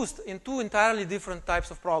is used in 2 entirely different types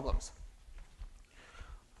of problems.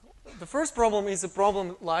 The first problem is a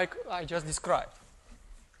problem like I just described,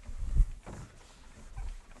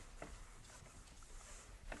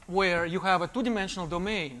 where you have a 2-dimensional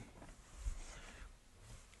domain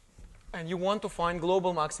and you want to find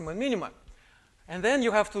global maxima and minima. And then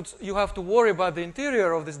you have to worry about the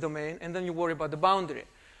interior of this domain, and then you worry about the boundary.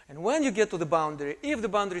 And when you get to the boundary, if the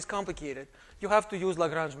boundary is complicated, you have to use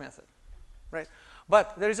Lagrange method, right?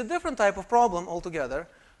 But there is a different type of problem altogether,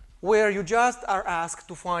 where you just are asked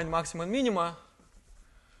to find maxima and minima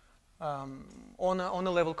on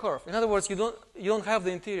a level curve. In other words, you don't have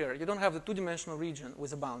the interior, you don't have the 2-dimensional region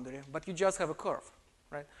with a boundary, but you just have a curve,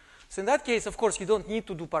 right? So in that case, of course, you don't need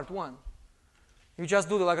to do part 1. You just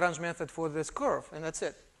do the Lagrange method for this curve, and that's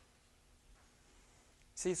it.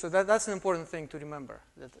 See, so that's an important thing to remember,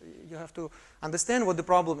 that you have to understand what the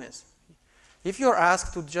problem is. If you're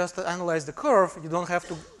asked to just analyze the curve, you don't have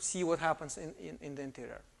to see what happens in the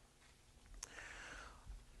interior.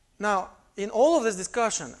 Now, in all of this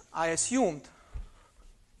discussion, I assumed,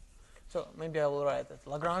 so maybe I will write that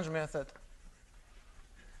Lagrange method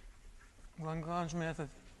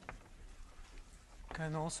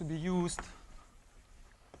can also be used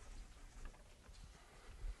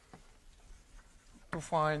to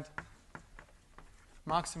find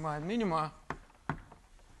maxima and minima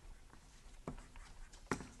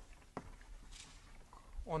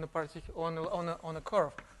on a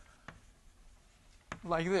curve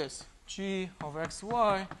like this, g of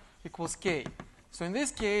xy equals k. So in this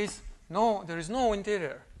case, there is no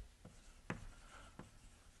interior.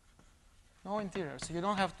 No interior. So you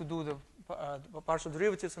don't have to do the partial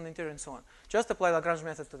derivatives on the interior and so on. Just apply Lagrange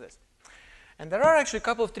method to this. And there are actually a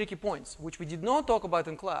couple of tricky points which we did not talk about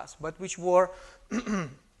in class, but which were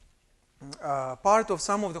part of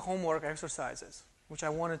some of the homework exercises, which I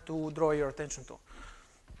wanted to draw your attention to.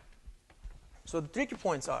 So the tricky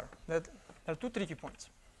points are that there are 2 tricky points.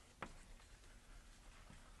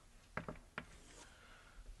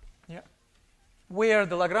 Yeah. Where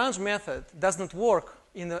the Lagrange method does not work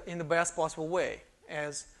in the best possible way,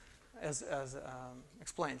 as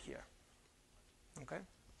explained here. Okay.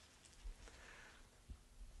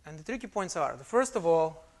 And the tricky points are, first of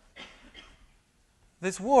all,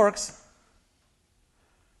 this works.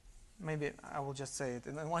 Maybe I will just say it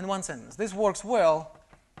in one sentence. This works well.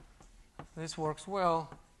 This works well.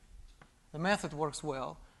 The method works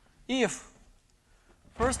well if,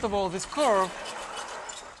 first of all, this curve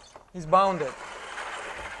is bounded.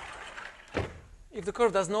 If the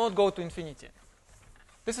curve does not go to infinity.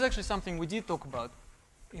 This is actually something we did talk about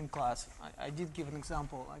in class. I did give an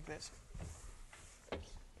example like this.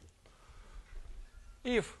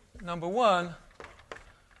 If, number 1,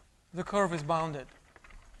 the curve is bounded.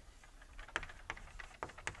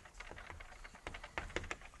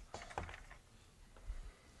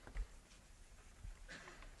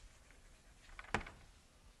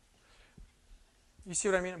 You see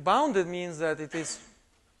what I mean? Bounded means that it is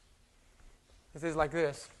like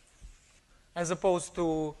this. as opposed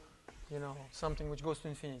to, something which goes to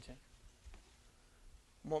infinity.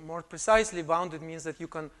 More precisely, bounded means that you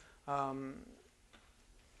can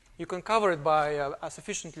cover it by a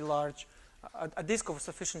sufficiently large, a disk of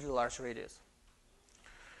sufficiently large radius.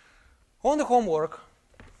 On the homework,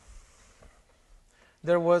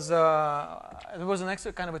 there was an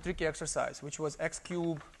kind of a tricky exercise, which was x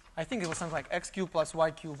cubed. I think it was something like x cubed plus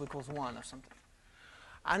y cubed equals 1 or something.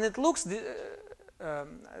 And it looks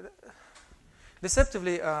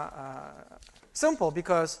deceptively simple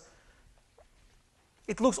because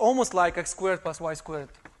it looks almost like x squared plus y squared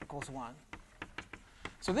equals 1.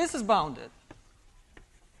 So this is bounded,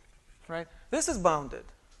 right? This is bounded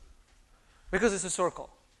because it's a circle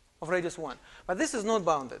of radius 1. But this is not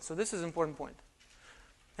bounded, so this is an important point.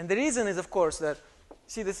 And the reason is, of course, that,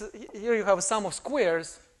 see, here you have a sum of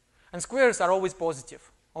squares, and squares are always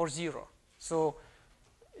positive or 0. So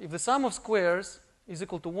if the sum of squares is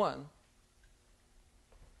equal to 1,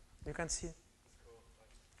 you can see it?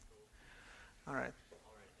 All right.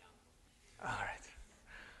 All right.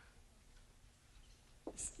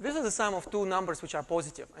 This is the sum of two numbers which are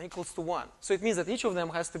positive and equals to 1. So it means that each of them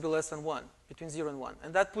has to be less than 1, between 0 and 1.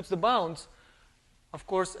 And that puts the bounds. Of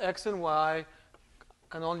course, x and y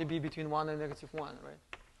can only be between 1 and negative 1, right?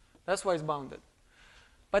 That's why it's bounded.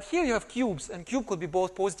 But here you have cubes, and cube could be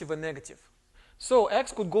both positive and negative. So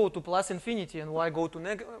x could go to plus infinity and y go to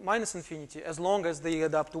minus infinity as long as they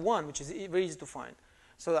add up to 1, which is very easy to find.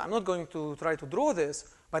 So I'm not going to try to draw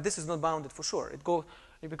this, but this is not bounded for sure.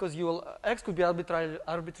 Because x could be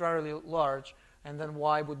arbitrarily large, and then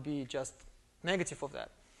y would be just negative of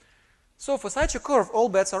that. So for such a curve, all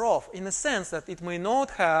bets are off in the sense that it may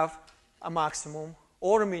not have a maximum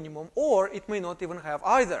or a minimum, or it may not even have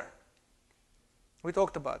either. We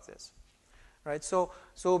talked about this, right? So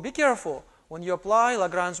be careful. When you apply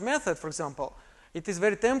Lagrange method, for example, it is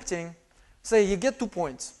very tempting. Say you get 2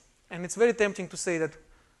 points, and it's very tempting to say that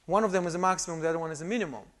one of them is a maximum, the other one is a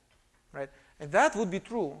minimum, right? And that would be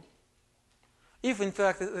true if, in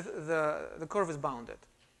fact, the curve is bounded.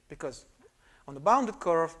 Because on the bounded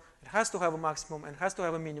curve, it has to have a maximum and has to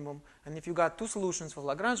have a minimum. And if you got 2 solutions for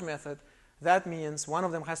Lagrange method, that means one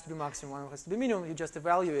of them has to be maximum, one of them has to be minimum. You just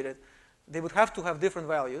evaluate it. They would have to have different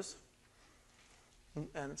values.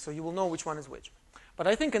 And so you will know which one is which. But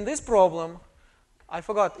I think in this problem, I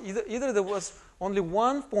forgot, either there was only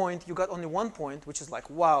 1 point, you got only 1 point, which is like,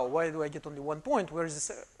 wow, why do I get only 1 point? Where is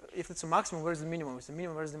this, if it's a maximum, where is the minimum? If it's a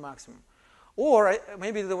minimum, where is the maximum? Or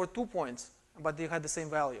maybe there were 2 points, but they had the same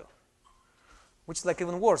value, which is like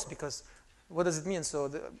even worse, because what does it mean? So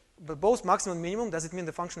but both maximum and minimum, does it mean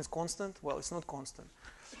the function is constant? Well, it's not constant.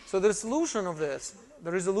 So the resolution of this,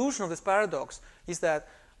 the resolution of this paradox is that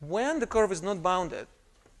when the curve is not bounded,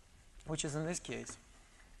 which is in this case,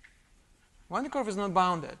 when the curve is not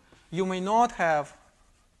bounded, you may not have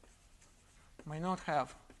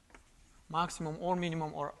maximum or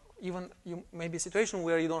minimum, or even you may be a situation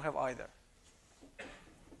where you don't have either.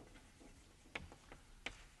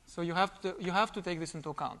 So you have to take this into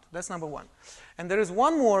account. That's number one. And there is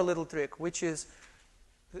one more little trick, which is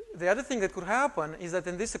the other thing that could happen is that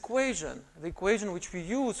in this equation, the equation which we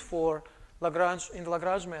use for Lagrange in the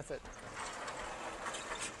Lagrange method,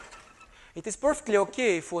 it is perfectly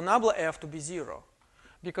okay for nabla f to be 0,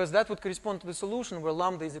 because that would correspond to the solution where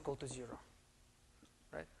lambda is equal to 0,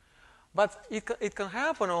 right? But it can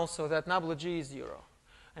happen also that nabla g is 0.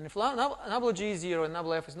 And if nabla g is 0 and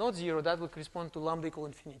nabla f is not 0, that would correspond to lambda equal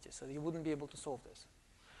infinity. So you wouldn't be able to solve this.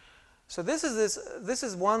 So this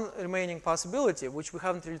is one remaining possibility, which we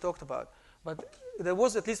haven't really talked about. But there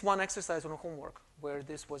was at least one exercise on a homework where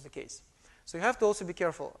this was the case. So you have to also be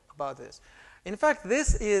careful about this. In fact,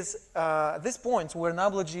 this points where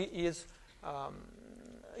nabla g is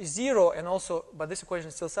 0, and also, but this equation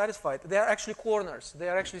is still satisfied. They are actually corners. They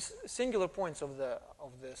are actually singular points of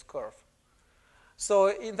this curve. So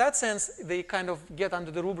in that sense, they kind of get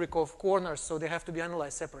under the rubric of corners, so they have to be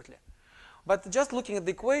analyzed separately. But just looking at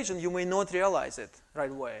the equation, you may not realize it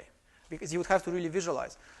right away, because you would have to really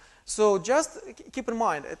visualize. So just keep in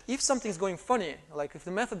mind that if something's going funny, like if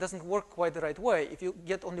the method doesn't work quite the right way, if you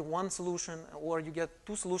get only one solution or you get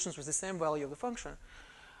 2 solutions with the same value of the function,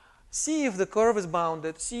 see if the curve is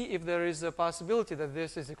bounded, see if there is a possibility that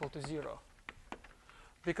this is equal to 0.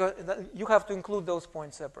 Because you have to include those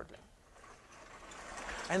points separately.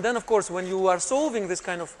 And then, of course, when you are solving this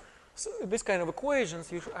kind of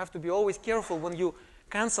equations, you have to be always careful when you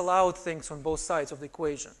cancel out things on both sides of the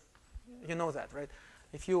equation. You know that, right?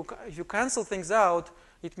 If you cancel things out,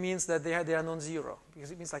 it means that they are non-zero,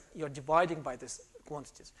 because it means like you're dividing by these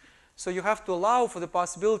quantities. So you have to allow for the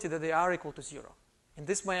possibility that they are equal to 0 And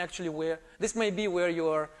this may be where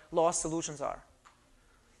your lost solutions are.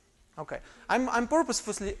 Okay, I'm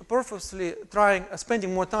purposely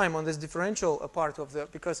spending more time on this differential part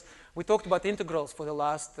of because we talked about integrals for the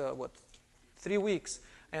last 3 weeks,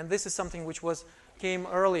 and this is something which came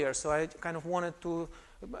earlier, so I kind of wanted to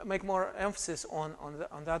make more emphasis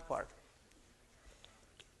on that part.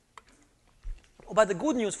 But the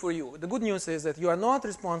good news for you, the good news is that you are not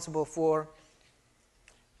responsible for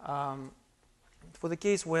the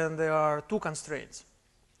case when there are two constraints.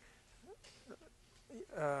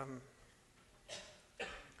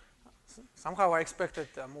 Somehow I expected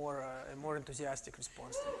a more enthusiastic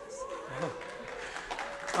response to this.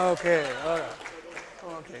 Okay, all right.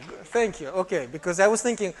 Okay, good. Thank you. Okay, because I was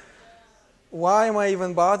thinking, why am I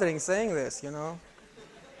even bothering saying this,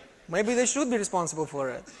 Maybe they should be responsible for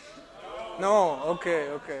it. No, okay,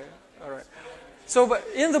 all right. So, but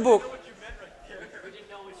in the book,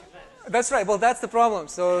 that's right. Well, that's the problem.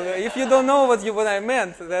 So, if you don't know what I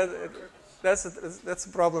meant, that's a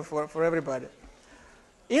problem for everybody.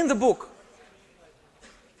 In the book,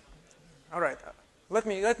 all right. Let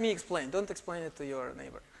me explain. Don't explain it to your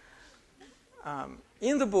neighbor.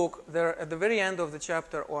 In the book, at the very end of the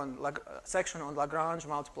chapter section on Lagrange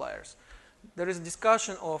multipliers, there is a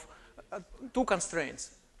discussion of two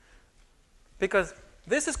constraints. Because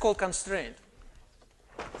this is called constraint.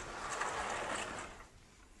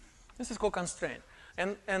 This is called constraint.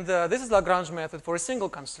 And this is Lagrange method for a single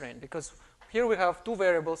constraint, because here we have two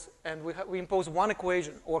variables, and we impose one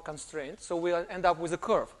equation or constraint, so we end up with a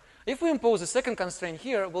curve. If we impose a second constraint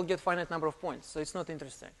here, we'll get finite number of points, so it's not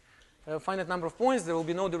interesting. Finite number of points, there will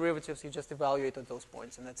be no derivatives, you just evaluate at those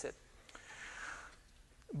points, and that's it.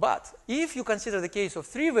 But if you consider the case of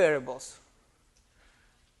three variables,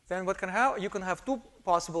 then you can have two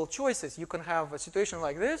possible choices. You can have a situation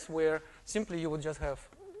like this, where simply you would just have,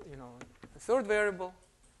 a third variable.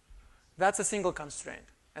 That's a single constraint.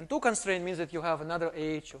 And two constraint means that you have another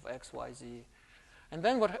h of x, y, z. And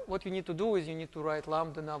then what you need to do is you need to write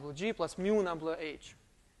lambda nabla g plus mu nabla h.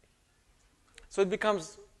 So it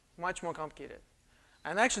becomes much more complicated.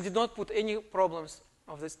 And I actually did not put any problems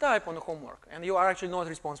of this type on the homework. And you are actually not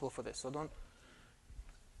responsible for this. So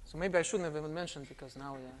maybe I shouldn't have even mentioned, because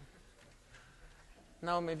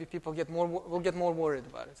now maybe people will get more worried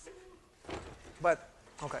about it. But,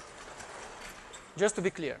 okay. Just to be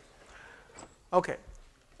clear. Okay.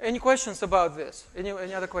 Any questions about this? Any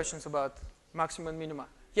other questions about maximum and minima?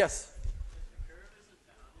 Yes? If the curve isn't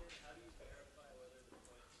bounded, how do you verify whether the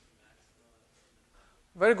point is maximum?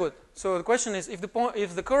 Very good. So the question is, if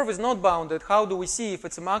the curve is not bounded, how do we see if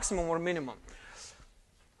it's a maximum or minimum?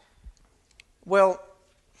 Well,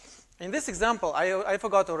 in this example, I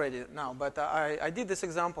forgot already now, but I did this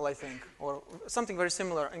example, I think, or something very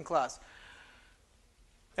similar in class.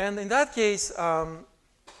 And in that case,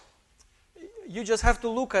 you just have to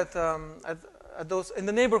look at those in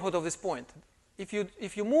the neighborhood of this point.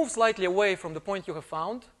 If you move slightly away from the point you have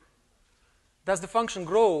found, does the function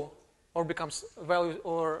grow or becomes value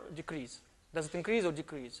or decrease? Does it increase or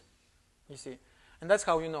decrease? You see, and that's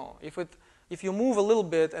how you know. If you move a little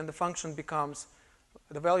bit and the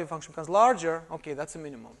value function becomes larger, okay, that's a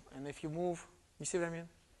minimum. And if you move, you see what I mean?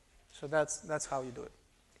 So that's how you do it.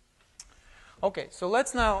 Okay, so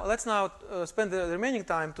let's now spend the remaining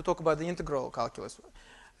time to talk about the integral calculus.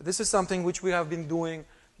 This is something which we have been doing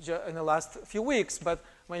in the last few weeks, but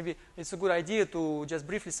maybe it's a good idea to just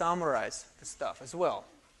briefly summarize the stuff as well.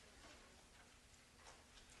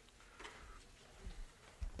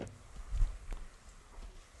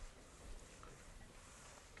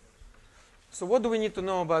 So what do we need to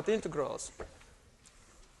know about integrals?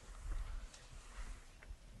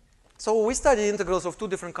 So we study integrals of two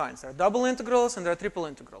different kinds. There are double integrals and there are triple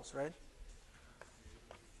integrals, right?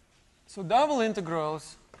 So double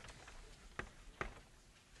integrals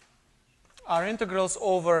are integrals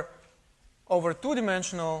over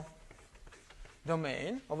two-dimensional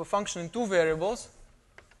domain of a function in two variables.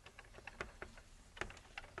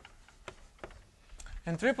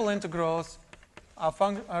 And triple integrals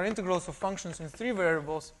are integrals of functions in three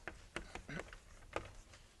variables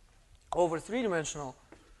over three-dimensional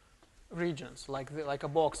regions, like a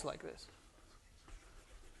box like this,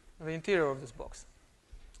 the interior of this box.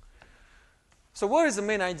 So what is the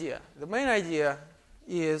main idea? The main idea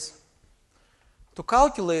is to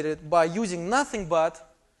calculate it by using nothing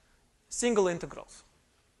but single integrals.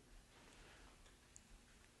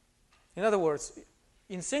 In other words,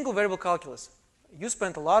 in single variable calculus, you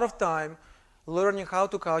spent a lot of time learning how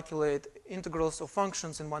to calculate integrals of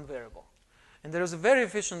functions in one variable. And there is a very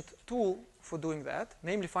efficient tool for doing that,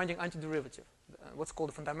 namely finding antiderivative, what's called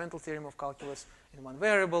the fundamental theorem of calculus in one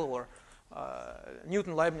variable, or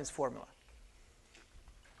Newton-Leibniz formula.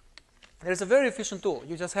 There's a very efficient tool.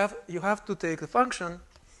 You have to take the function,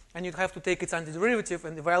 and you have to take its antiderivative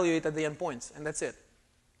and evaluate at the endpoints, and that's it.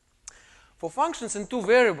 For functions in two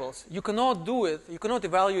variables, you cannot do it. You cannot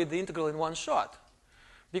evaluate the integral in one shot,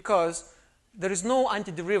 because there is no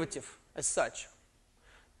antiderivative as such.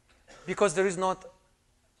 Because there is not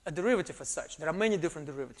a derivative as such. There are many different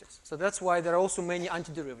derivatives. So that's why there are also many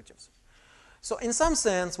antiderivatives. So in some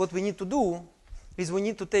sense, what we need to do is we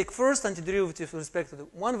need to take first antiderivative with respect to the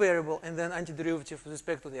one variable and then antiderivative with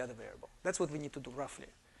respect to the other variable. That's what we need to do roughly.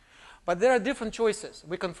 But there are different choices.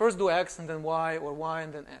 We can first do x and then y, or y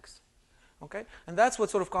and then x. Okay? And that's what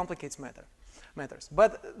sort of complicates matters.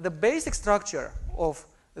 But the basic structure of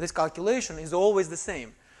this calculation is always the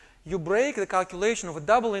same. You break the calculation of a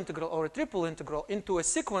double integral or a triple integral into a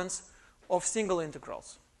sequence of single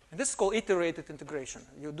integrals. And this is called iterated integration.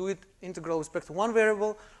 You do it integral with respect to one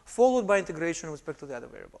variable, followed by integration with respect to the other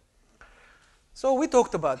variable. So we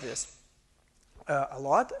talked about this a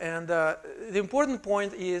lot. And the important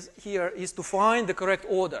point here is to find the correct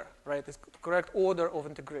order, right? The correct order of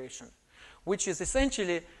integration, which is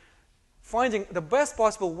essentially finding the best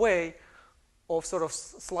possible way of sort of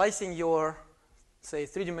slicing your, say,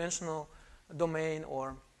 three-dimensional domain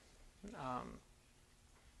or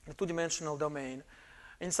a two-dimensional domain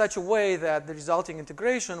in such a way that the resulting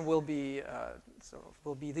integration will be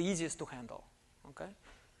the easiest to handle. Okay,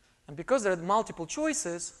 and because there are multiple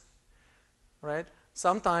choices, right?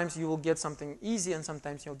 Sometimes you will get something easy, and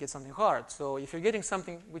sometimes you'll get something hard. So if you're getting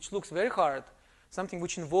something which looks very hard, something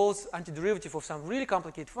which involves antiderivative of some really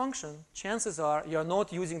complicated function, chances are you are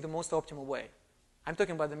not using the most optimal way. I'm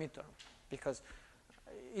talking about the midterm, because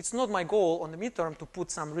it's not my goal on the midterm to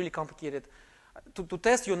put some really complicated, to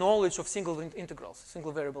test your knowledge of single integrals,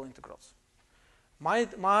 single variable integrals.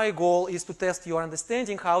 My goal is to test your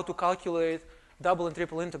understanding how to calculate double and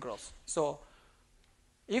triple integrals. So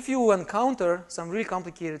if you encounter some really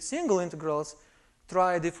complicated single integrals,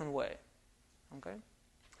 try a different way. Okay?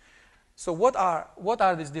 So what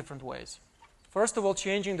are these different ways? First of all,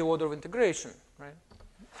 changing the order of integration, right?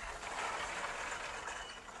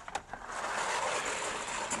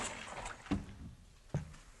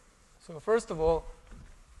 So first of all,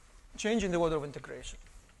 changing the order of integration.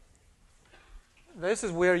 This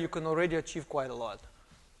is where you can already achieve quite a lot.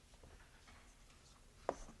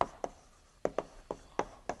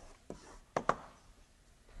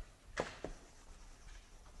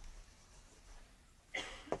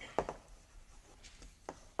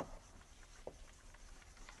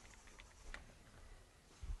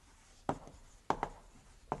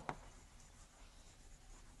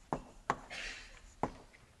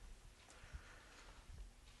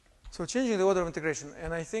 So changing the order of integration,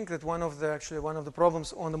 and I think that one of the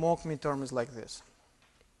problems on the mock midterm is like this.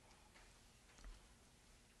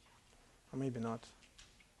 Or maybe not.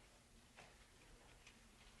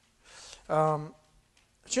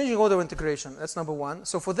 Changing order of integration, that's number one.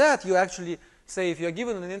 So for that, you actually say if you're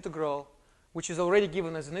given an integral, which is already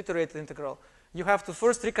given as an iterated integral, you have to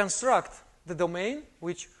first reconstruct the domain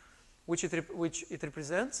which it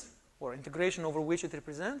represents, or integration over which it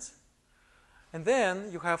represents. And then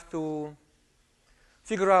you have to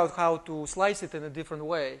figure out how to slice it in a different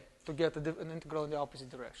way to get an integral in the opposite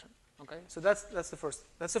direction. Okay, so that's the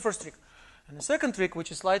first trick. And the second trick, which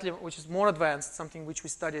is more advanced, something which we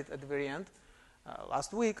studied at the very end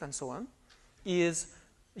last week and so on, is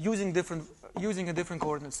using a different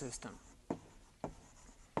coordinate system.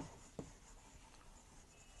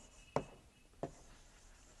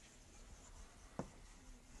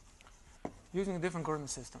 Using a different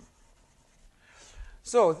coordinate system.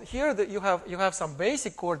 So here you have some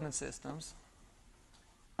basic coordinate systems,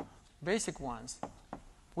 basic ones,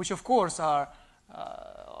 which of course are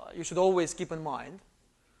you should always keep in mind.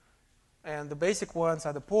 And the basic ones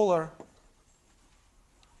are the polar,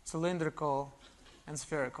 cylindrical, and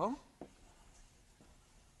spherical.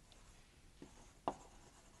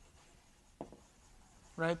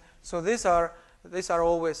 Right? So these are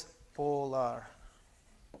always polar,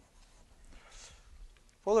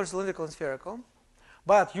 cylindrical, and spherical.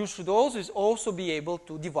 But you should also be able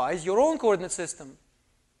to devise your own coordinate system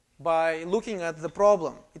by looking at the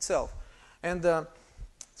problem itself. And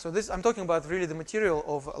so I'm talking about really the material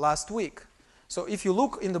of last week. So if you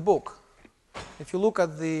look in the book, if you look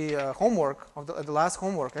at the homework, at the last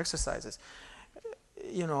homework exercises,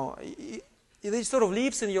 it sort of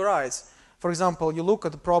leaps in your eyes. For example, you look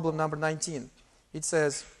at the problem number 19. It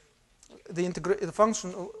says the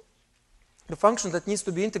function that needs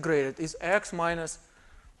to be integrated is x minus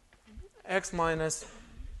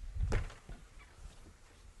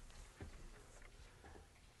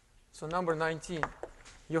So number 19,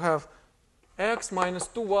 you have x minus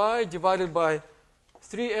 2y divided by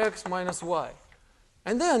 3x minus y.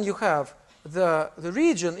 And then you have the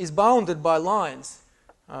region is bounded by lines.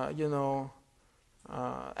 X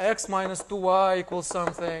minus 2y equals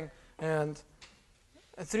something, and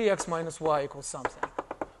 3x minus y equals something.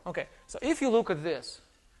 Okay, so if you look at this,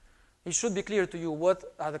 it should be clear to you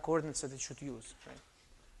what are the coordinates that it should use. Right?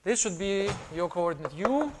 This should be your coordinate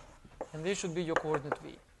u, and this should be your coordinate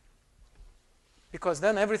v. Because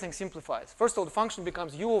then everything simplifies. First of all, the function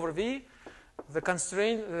becomes u over v. The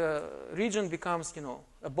constraint, the region becomes,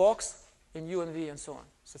 a box in u and v, and so on.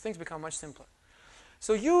 So things become much simpler.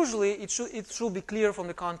 So usually it should be clear from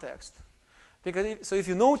the context. Because so if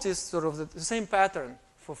you notice sort of the same pattern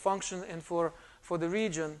for function and for the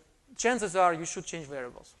region, chances are you should change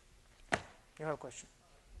variables. You have a question?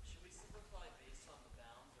 Should we simplify based on the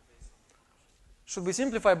bounds or based on the function? Should we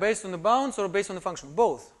simplify based on the bounds or based on the function?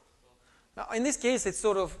 Both. Now, in this case, it's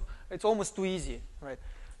almost too easy, right?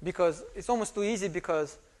 Because it's almost too easy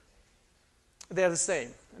because they're the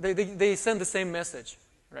same. They send the same message,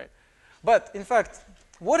 right? But in fact,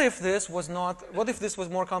 what if this was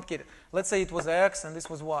more complicated? Let's say it was x and this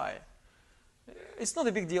was y. It's not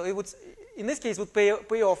a big deal. In this case, it would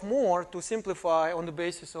pay off more to simplify on the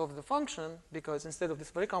basis of the function, because instead of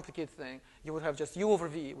this very complicated thing, you would have just u over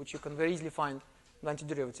v, which you can very easily find the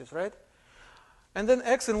antiderivatives, right? And then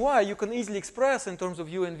x and y you can easily express in terms of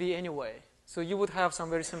u and v anyway. So you would have some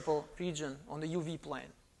very simple region on the uv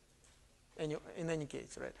plane in any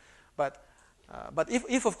case, right? But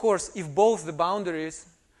if of course, if both the boundaries,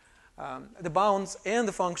 the bounds and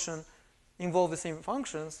the function involve the same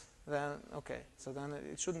functions, then okay, so then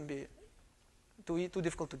it shouldn't be too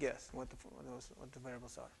difficult to guess what the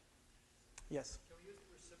variables are. Yes? Can we use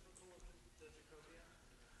the reciprocal of the Jacobian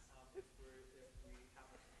if we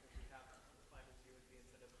have defined as u and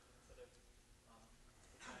v instead of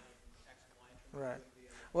defining x and y in terms Right. of u and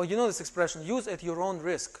v? Well, you know this expression, use at your own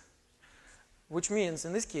risk, which means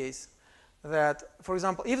in this case that, for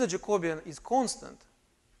example, if the Jacobian is constant,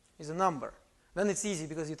 is a number, then it's easy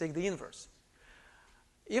because you take the inverse.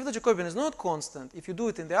 If the Jacobian is not constant, if you do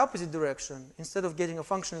it in the opposite direction, instead of getting a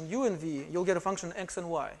function in u and v, you'll get a function x and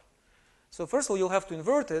y. So first of all, you'll have to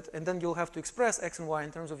invert it, and then you'll have to express x and y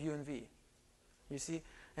in terms of u and v. You see?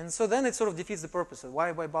 And so then it sort of defeats the purpose.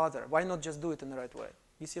 Why bother? Why not just do it in the right way?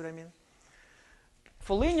 You see what I mean?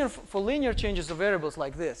 For linear changes of variables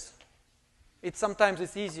like this, sometimes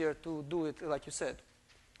it's easier to do it like you said.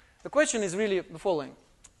 The question is really the following.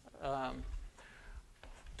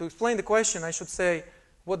 To explain the question, I should say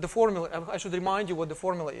what the formula. I should remind you what the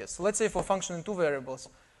formula is. So let's say for a function in two variables,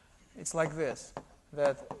 it's like this.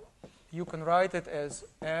 That you can write it as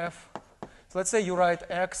f. So let's say you write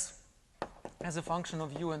x as a function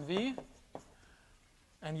of u and v,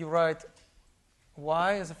 and you write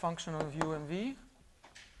y as a function of u and v.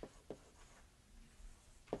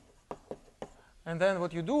 And then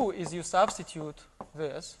what you do is you substitute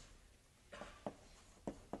this,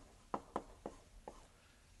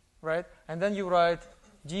 right? And then you write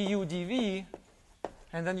du dv,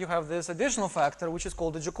 and then you have this additional factor, which is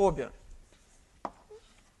called the Jacobian.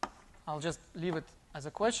 I'll just leave it as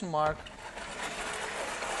a question mark.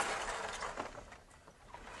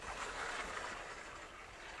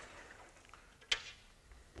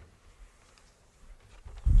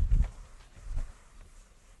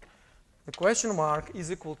 The question mark is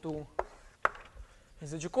equal to,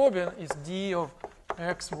 the Jacobian is d of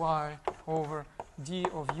xy over d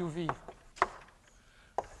of uv,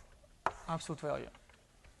 absolute value.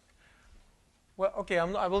 Well, okay,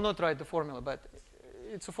 I will not write the formula, but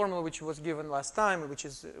it's a formula which was given last time, which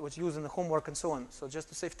was used in the homework and so on. So just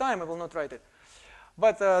to save time, I will not write it.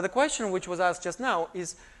 But the question which was asked just now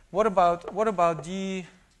is, what about d?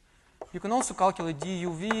 You can also calculate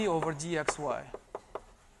duv over dxy.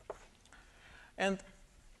 And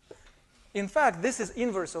in fact, this is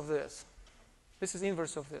inverse of this. This is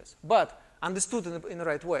inverse of this, but understood in the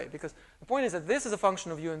right way. Because the point is that this is a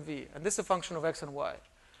function of u and v, and this is a function of x and y.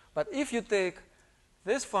 But if you take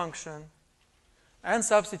this function and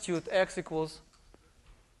substitute x equals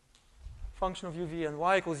function of uv and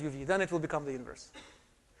y equals uv, then it will become the inverse.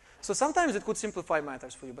 So sometimes it could simplify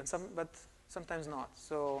matters for you, but sometimes not.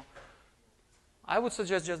 So I would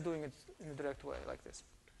suggest just doing it in a direct way like this.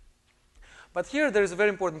 But here there is a very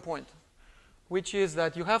important point, which is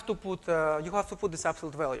that you have to put this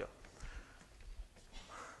absolute value.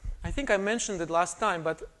 I think I mentioned it last time,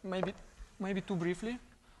 but maybe too briefly.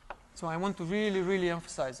 So I want to really, really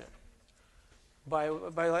emphasize it by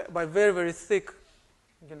very, very thick,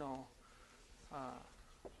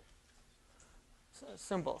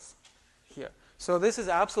 symbols here. So this is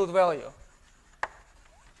absolute value.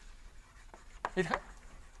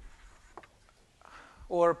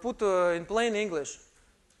 Or put in plain English,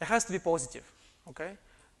 it has to be positive, okay?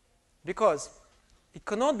 Because it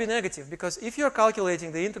cannot be negative, because if you're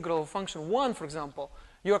calculating the integral of function 1, for example,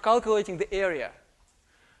 you are calculating the area.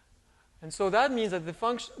 And so that means that the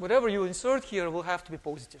function, whatever you insert here, will have to be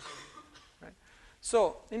positive. Right?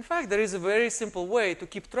 So, in fact, there is a very simple way to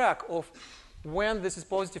keep track of when this is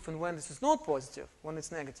positive and when this is not positive, when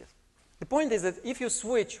it's negative. The point is that if you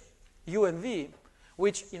switch u and v,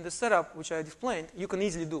 which in the setup which I explained, you can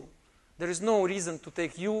easily do. There is no reason to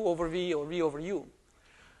take u over v or v over u.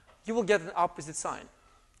 You will get an opposite sign.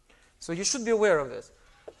 So you should be aware of this.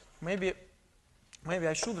 Maybe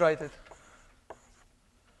I should write it.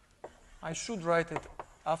 I should write it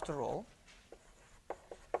after all.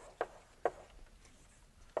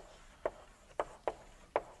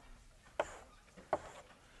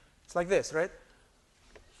 It's like this, right?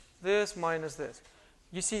 This minus this.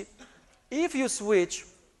 You see, if you switch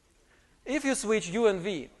u and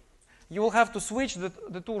v, you will have to switch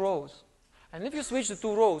the two rows. And if you switch the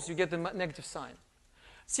two rows, you get the negative sign.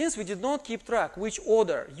 Since we did not keep track which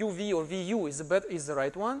order uv or vu is the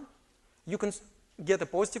right one, you can get a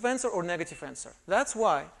positive answer or negative answer. That's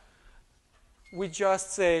why we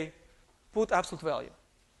just say put absolute value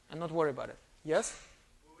and not worry about it. Yes?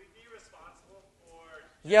 Will we be responsible for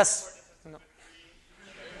Yes. No.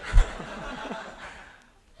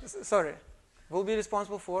 Sorry. We'll be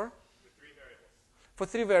responsible for? with 3 variables? For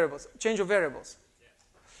 3 variables. Change of variables.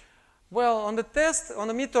 Well, on the test, on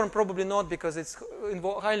the midterm, probably not, because it's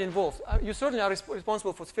highly involved. You certainly are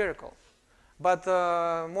responsible for spherical. But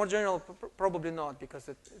more general, probably not, because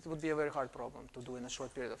it would be a very hard problem to do in a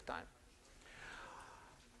short period of time.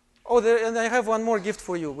 Oh, and I have one more gift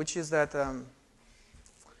for you, which is that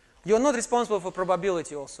you're not responsible for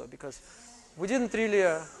probability also, because we didn't really...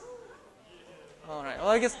 all right. Well,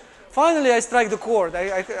 I guess finally I strike the chord.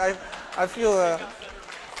 I feel...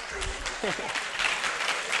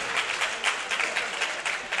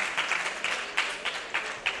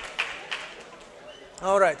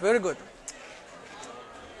 All right, very good.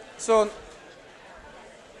 So,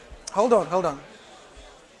 hold on.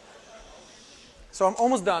 So I'm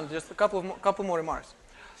almost done. Just a couple more remarks.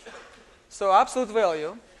 So absolute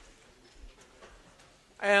value,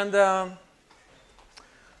 and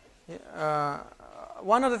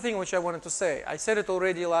one other thing which I wanted to say. I said it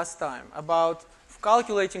already last time about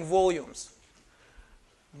calculating volumes.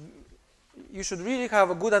 You should really have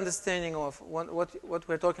a good understanding of what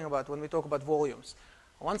we're talking about when we talk about volumes.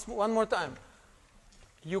 One more time.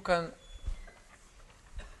 You can,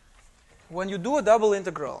 when you do a double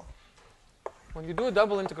integral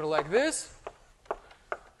like this,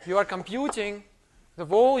 you are computing the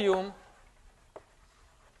volume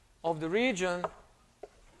of the region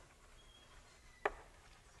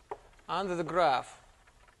under the graph.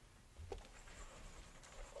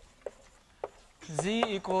 Z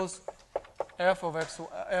equals f of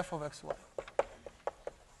xy.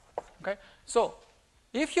 Okay? So,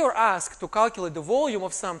 if you're asked to calculate the volume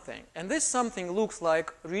of something, and this something looks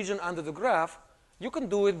like region under the graph, you can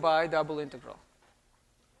do it by double integral.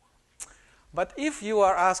 But if you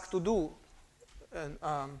are asked to do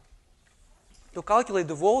to calculate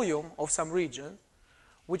the volume of some region,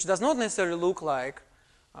 which does not necessarily look like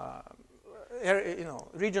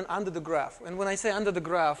region under the graph, and when I say under the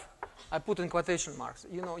graph, I put in quotation marks.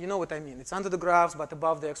 You know what I mean. It's under the graphs, but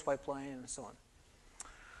above the xy plane, and so on.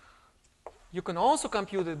 You can also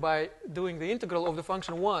compute it by doing the integral of the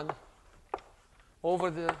function 1 over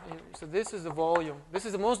the... So this is the volume. This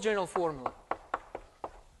is the most general formula.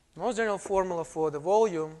 The most general formula for the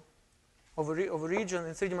volume of a region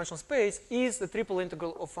in three-dimensional space is the triple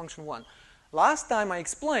integral of function 1. Last time I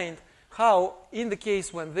explained how, in the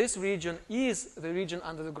case when this region is the region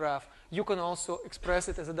under the graph, you can also express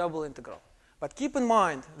it as a double integral. But keep in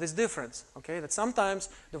mind this difference, okay, that sometimes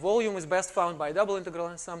the volume is best found by a double integral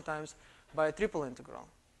and sometimes by a triple integral.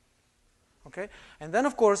 Okay? And then,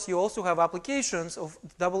 of course, you also have applications of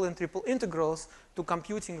double and triple integrals to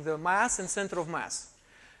computing the mass and center of mass.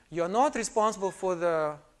 You are not responsible for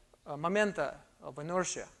the momenta of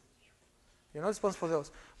inertia. You're not responsible for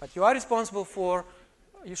those. But you are responsible for,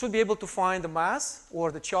 you should be able to find the mass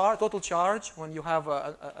or the total charge when you have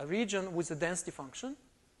a region with a density function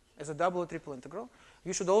as a double or triple integral.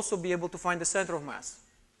 You should also be able to find the center of mass.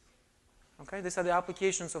 Okay, these are the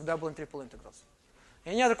applications of double and triple integrals.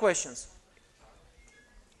 Any other questions?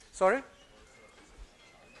 Sorry?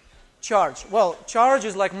 Charge. Well, charge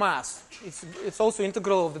is like mass. It's also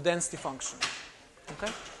integral of the density function.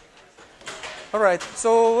 Okay? All right.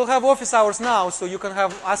 So we'll have office hours now, so you can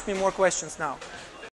ask me more questions now.